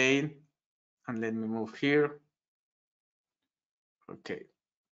 the gain, and let me move here. Okay.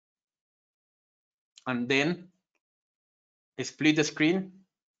 And then split the screen.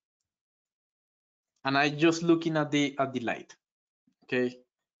 And I just looking at the light. Okay.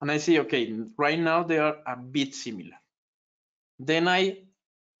 And I see, okay, right now they are a bit similar. Then I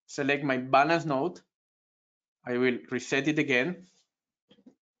select my balance node. I will reset it again.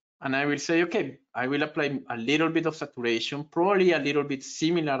 And I will say, okay, I will apply a little bit of saturation, probably a little bit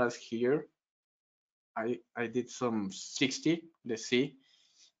similar as here. I did some 60, let's see.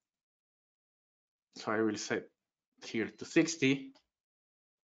 So I will set here to 60.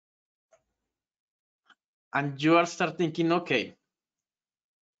 And you are start thinking, okay,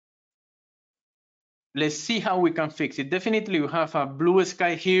 let's see how we can fix it. Definitely we have a blue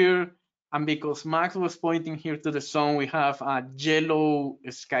sky here. And because Max was pointing here to the sun, we have a yellow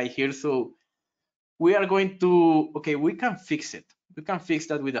sky here. So we are going to, okay, we can fix it. We can fix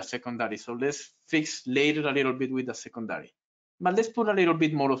that with a secondary. So let's fix later a little bit with the secondary. But let's put a little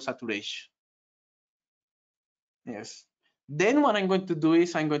bit more of saturation. Yes. Then what I'm going to do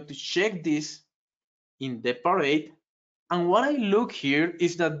is I'm going to check this in the parade. And what I look here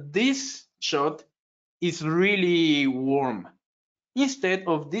is that this shot is really warm instead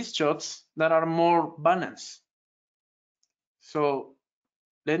of these shots that are more balanced. So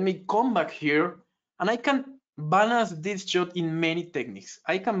let me come back here and I can balance this shot in many techniques.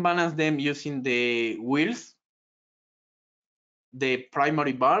 I can balance them using the wheels, the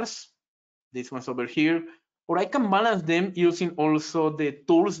primary bars, this one's over here, or I can balance them using also the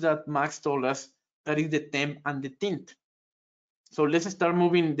tools that Max told us, that is the temp and the tint. So let's start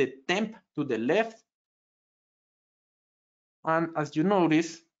moving the temp to the left. And as you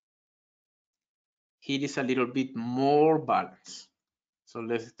notice, here is a little bit more balance. So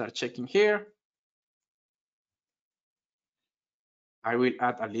let's start checking here. I will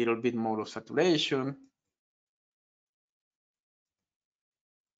add a little bit more of saturation.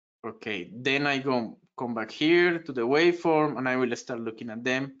 Okay, then I come back here to the waveform and I will start looking at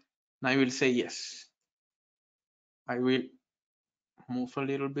them. And I will say yes. I will move a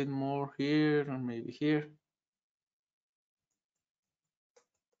little bit more here and maybe here.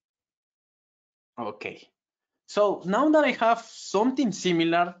 Okay, so now that I have something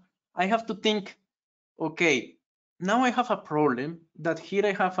similar, I have to think, okay, now I have a problem that here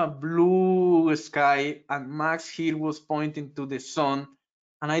I have a blue sky and Max here was pointing to the sun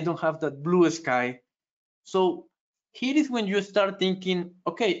and I don't have that blue sky. So here is when you start thinking,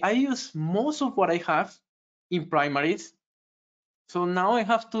 okay, I use most of what I have in primaries. So now I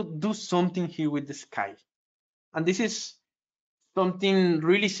have to do something here with the sky. And this is something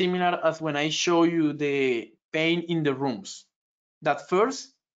really similar as when I show you the paint in the rooms. That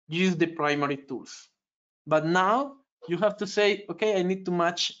first, use the primary tools. But now you have to say, okay, I need to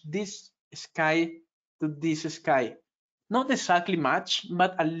match this sky to this sky. not exactly match,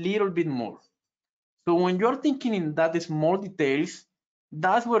 but a little bit more. So when you're thinking in that small details,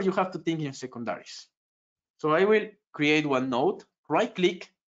 that's where you have to think in secondaries. So I will create one node, right click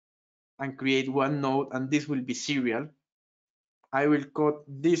and create one node, and this will be serial. I will call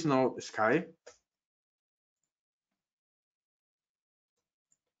this node sky.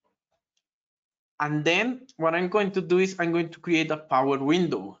 And then what I'm going to do is I'm going to create a power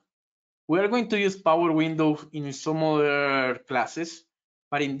window. We are going to use power window in some other classes,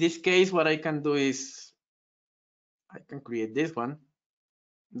 but in this case, what I can do is I can create this one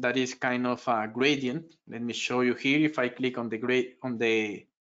that is kind of a gradient. Let me show you here. If I click on the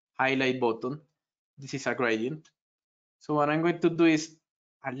highlight button, this is a gradient. So what I'm going to do is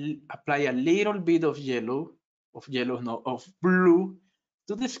apply a little bit of of blue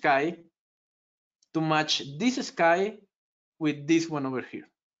to the sky to match this sky with this one over here.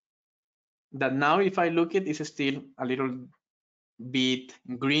 That now if I look at it's still a little bit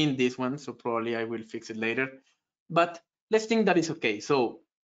green, this one, so probably I will fix it later. But let's think that is okay. So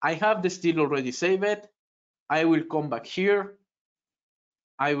I have the steel already saved. I will come back here.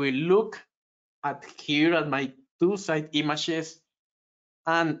 I will look at here at my two side images,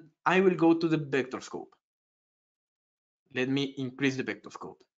 and I will go to the vector scope. Let me increase the vector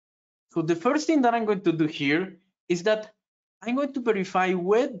scope. So the first thing that I'm going to do here is that I'm going to verify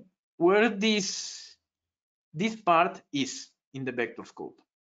where this part is in the vector scope.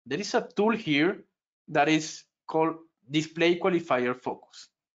 There is a tool here that is called display qualifier focus.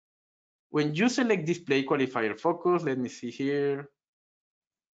 When you select display qualifier focus, let me see here.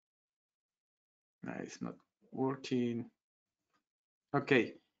 No, it's not working.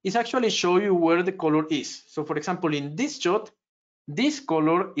 Okay, it's actually show you where the color is. So for example, in this shot, this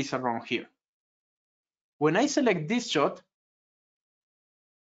color is around here. When I select this shot,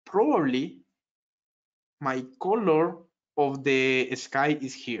 probably my color of the sky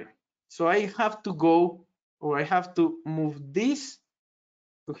is here. So I have to go, or I have to move this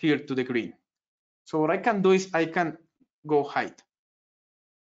to here to the green. So what I can do is I can go height.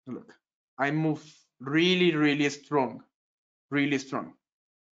 Look, I move really, really strong.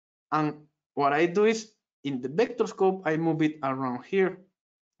 And what I do is in the vector scope, I move it around here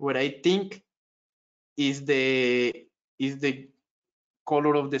where I think is the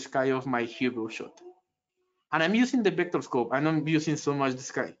color of the sky of my hero shot. And I'm using the vector scope. I'm not using so much the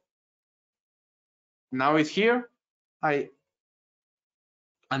sky. Now it's here. And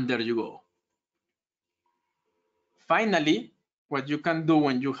there you go. Finally, what you can do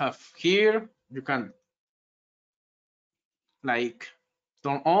when you have here, you can like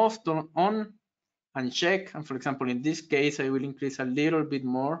turn off, turn on, and check. And for example, in this case, I will increase a little bit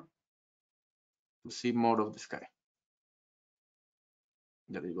more to see more of the sky.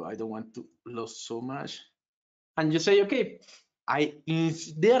 There you go. I don't want to lose so much. And you say, okay,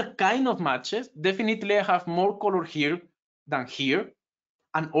 they are kind of matches. Definitely, I have more color here than here.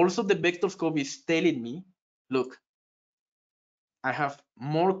 And also the vector scope is telling me, look, I have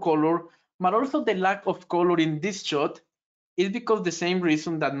more color, but also the lack of color in this shot is because the same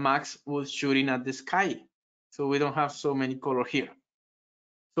reason that Max was shooting at the sky. So we don't have so many color here.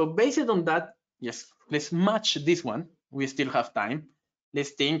 So based on that, yes, let's match this one. We still have time.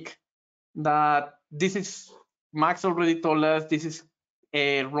 Let's think that this is, Max already told us this is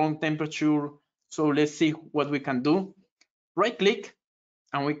a wrong temperature. So let's see what we can do. Right click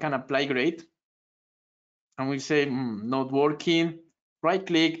and we can apply grade. And we say not working. Right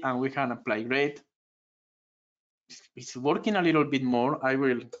click and we can apply grade. It's working a little bit more. I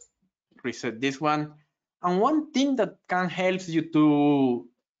will reset this one. And one thing that can help you to,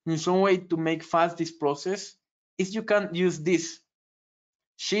 in some way, to make fast this process is you can use this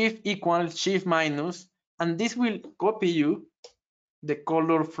shift equals shift minus, and this will copy you the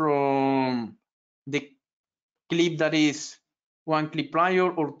color from the clip that is one clip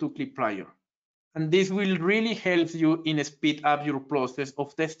prior or two clip prior. And this will really help you in speed up your process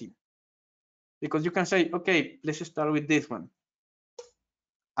of testing. Because you can say, okay, let's start with this one.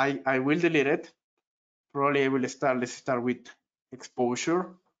 I will delete it. Probably I will start, let's start with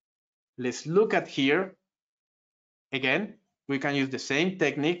exposure. Let's look at here. Again, we can use the same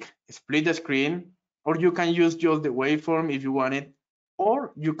technique, split the screen, or you can use just the waveform if you want it,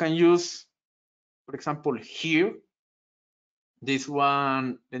 or you can use, for example, here, this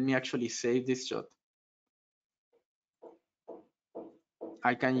one, let me actually save this shot.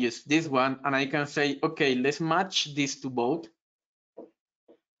 I can use this one and I can say, okay, let's match these to both.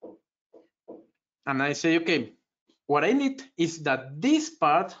 And I say, okay, what I need is that this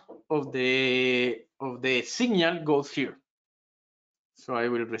part of the signal goes here. So I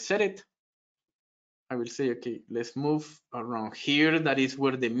will reset it. I will say, okay, let's move around here. That is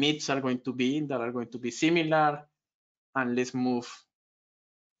where the mids are going to be, that are going to be similar. And let's move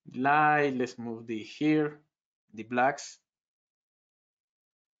light, let's move the here, the blacks.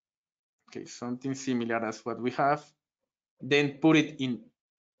 Okay, something similar as what we have. Then put it in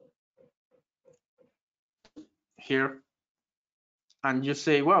here. And you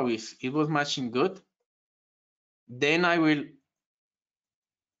say, wow, it was matching good. Then I will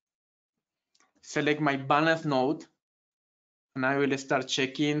select my balance node and I will start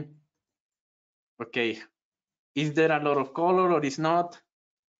checking, okay, is there a lot of color or is not?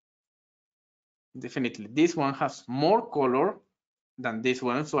 Definitely, this one has more color than this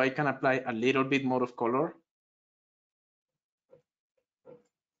one, so I can apply a little bit more of color.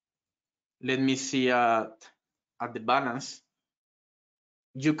 Let me see at the balance.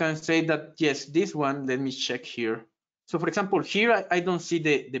 You can say that, yes, this one, let me check here. So for example, here I don't see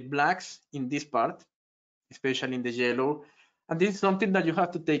the blacks in this part, especially in the yellow. And this is something that you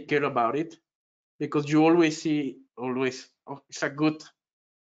have to take care about it, because you always see, oh, it's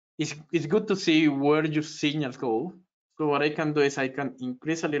good to see where your signals go. So what I can do is I can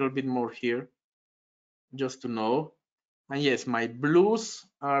increase a little bit more here, just to know. And yes, my blues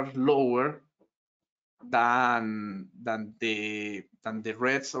are lower than the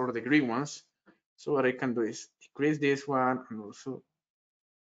reds or the green ones. So what I can do is decrease this one and also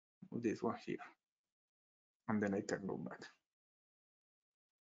this one here, and then I can go back.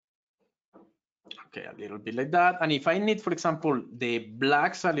 Okay, a little bit like that. And if I need, for example, the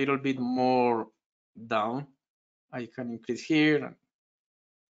blacks a little bit more down, I can increase here. And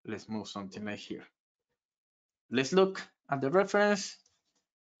let's move something like here. Let's look at the reference.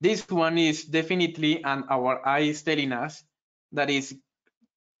 This one is definitely, and our eye is telling us that is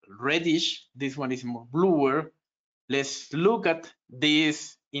reddish. This one is more bluer. Let's look at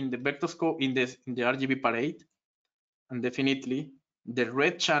this in the vectorscope in the RGB palette, and definitely the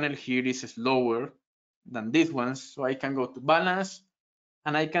red channel here is slower than this one. So I can go to balance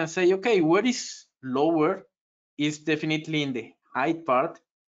and I can say, okay, where is lower is definitely in the height part.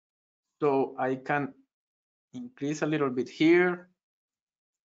 So I can increase a little bit here,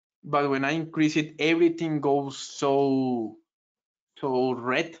 but when I increase it, everything goes so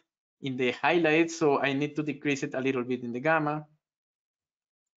red in the highlights. So I need to decrease it a little bit in the gamma.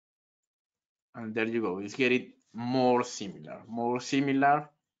 And there you go, it's getting more similar.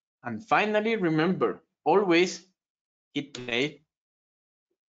 And finally, remember, always hit play.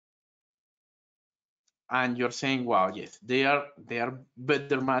 And you're saying, wow, yes, they are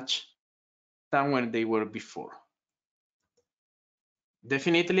better match than when they were before.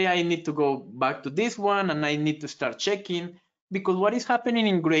 Definitely, I need to go back to this one and I need to start checking, because what is happening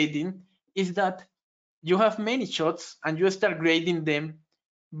in grading is that you have many shots and you start grading them.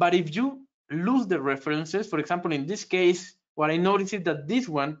 But if you lose the references, for example, in this case, what I noticed is that this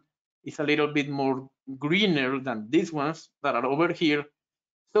one is a little bit more greener than these ones that are over here.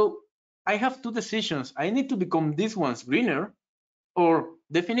 So I have two decisions. I need to become these ones greener, or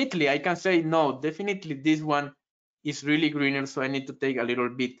definitely I can say, no, definitely this one is really greener, so I need to take a little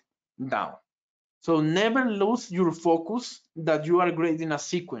bit down. So never lose your focus that you are grading a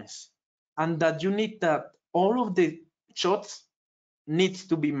sequence and that you need that all of the shots needs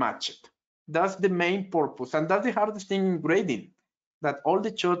to be matched. That's the main purpose, and that's the hardest thing in grading, that all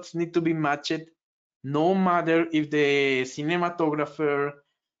the shots need to be matched, no matter if the cinematographer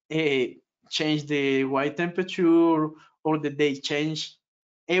change the white temperature or the day change.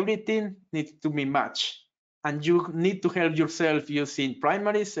 Everything needs to be matched, and you need to help yourself using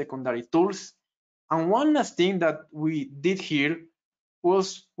primary, secondary tools. And one last thing that we did here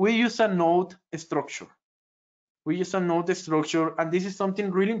was we use a node structure. We use a node structure, and this is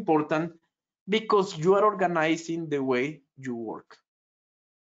something really important because you are organizing the way you work.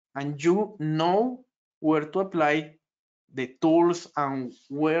 And you know where to apply the tools and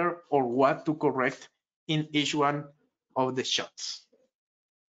where or what to correct in each one of the shots.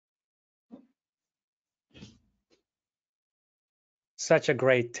 Such a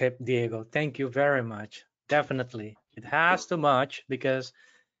great tip, Diego. Thank you very much. Definitely. It has to match because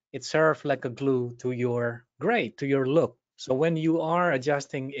it serves like a glue to your grade, to your look. So when you are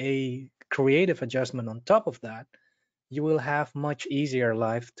adjusting a creative adjustment on top of that, you will have much easier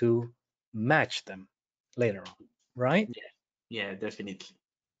life to match them later on, right? Yeah, definitely.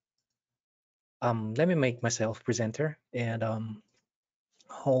 Let me make myself presenter and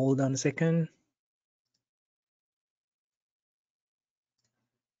hold on a second.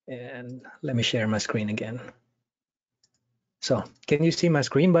 And let me share my screen again. So can you see my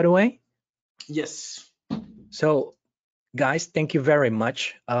screen, by the way? Yes. So Guys, thank you very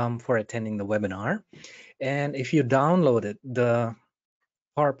much for attending the webinar. And if you downloaded the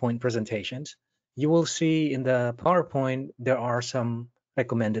PowerPoint presentations, you will see in the PowerPoint there are some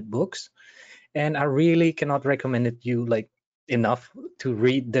recommended books. And I really cannot recommend it you like enough to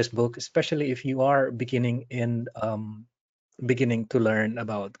read this book, especially if you are beginning to learn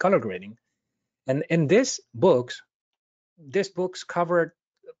about color grading. And in these books covered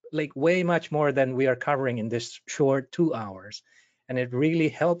like way much more than we are covering in this short 2 hours, and it really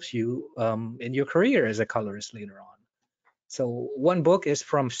helps you in your career as a colorist later on. So one book is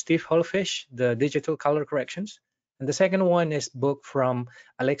from Steve Holfish, The Digital Color Corrections, and the second one is book from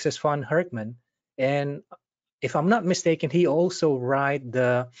Alexis von Herkman. And if I'm not mistaken, he also write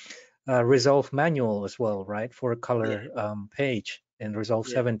the Resolve manual as well, right, for a color page in Resolve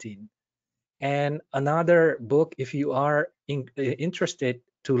 17. And another book, if you are interested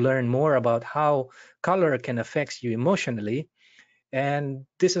to learn more about how color can affect you emotionally, and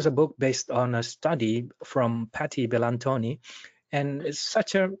this is a book based on a study from Patty Bellantoni, and it's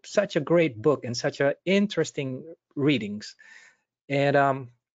such a great book and such a interesting readings. And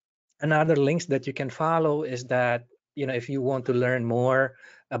another links that you can follow is that, you know, if you want to learn more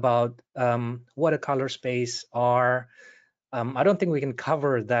about what a color space are, I don't think we can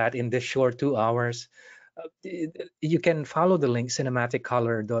cover that in this short 2 hours. You can follow the link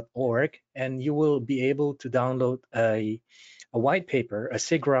cinematiccolor.org, and you will be able to download a white paper, a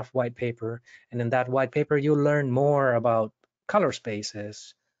SIGGRAPH white paper, and in that white paper you'll learn more about color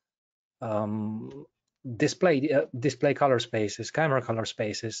spaces, um, display color spaces, camera color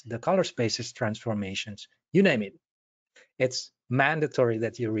spaces, the color spaces transformations, you name it. It's mandatory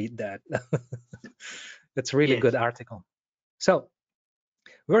that you read that. It's a really good article. So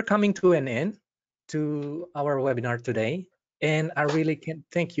we're coming to an end to our webinar today, and I really can't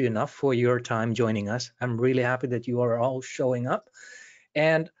thank you enough for your time joining us. I'm really happy that you are all showing up,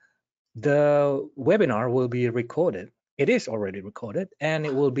 and the webinar will be recorded. It is already recorded, and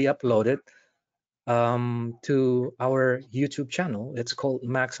it will be uploaded to our YouTube channel. It's called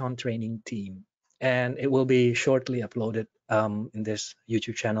Maxon Training Team, and it will be shortly uploaded in this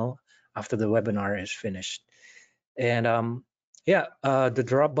YouTube channel after the webinar is finished. And yeah, the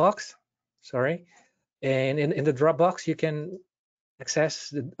Dropbox, sorry. And in the Dropbox, you can access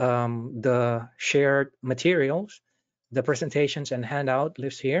the shared materials, the presentations and handout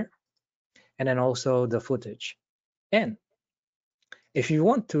lives here, and then also the footage. And if you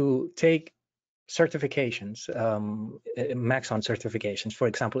want to take certifications, Maxon certifications, for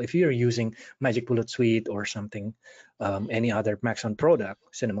example, if you're using Magic Bullet Suite or something, any other Maxon product,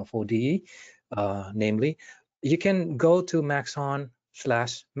 Cinema 4D, namely, you can go to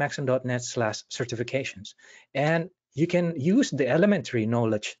maxon.net/certifications, and you can use the elementary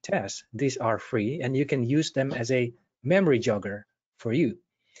knowledge tests. These are free, and you can use them as a memory jogger for you.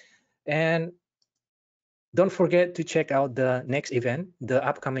 And don't forget to check out the next event, the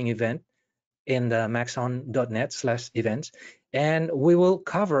upcoming event in the maxon.net/events, and we will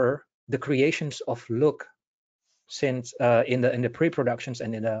cover the creations of look since in the pre-productions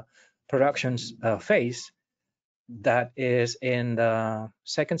and in the productions phase. That is in the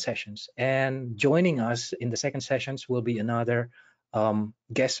second sessions, and joining us in the second sessions will be another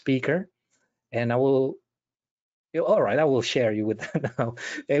guest speaker, and I will all right, I will share you with that now.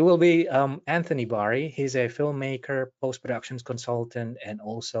 It will be Anthony Barry. He's a filmmaker, post-productions consultant, and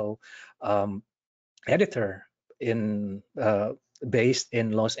also editor in based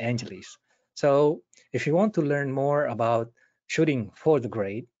in Los Angeles. So if you want to learn more about shooting for the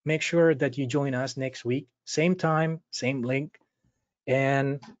grade, make sure that you join us next week, same time, same link.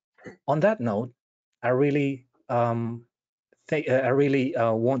 And on that note, I really want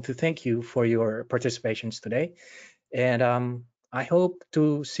to thank you for your participations today. And I hope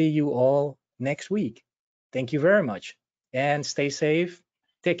to see you all next week. Thank you very much, and stay safe.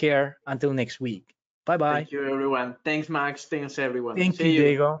 Take care until next week. Bye-bye. Thank you, everyone. Thanks, Max. Thanks, everyone. Thank you, See you.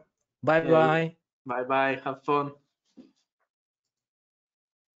 Diego. Bye-bye. Bye-bye. Have fun.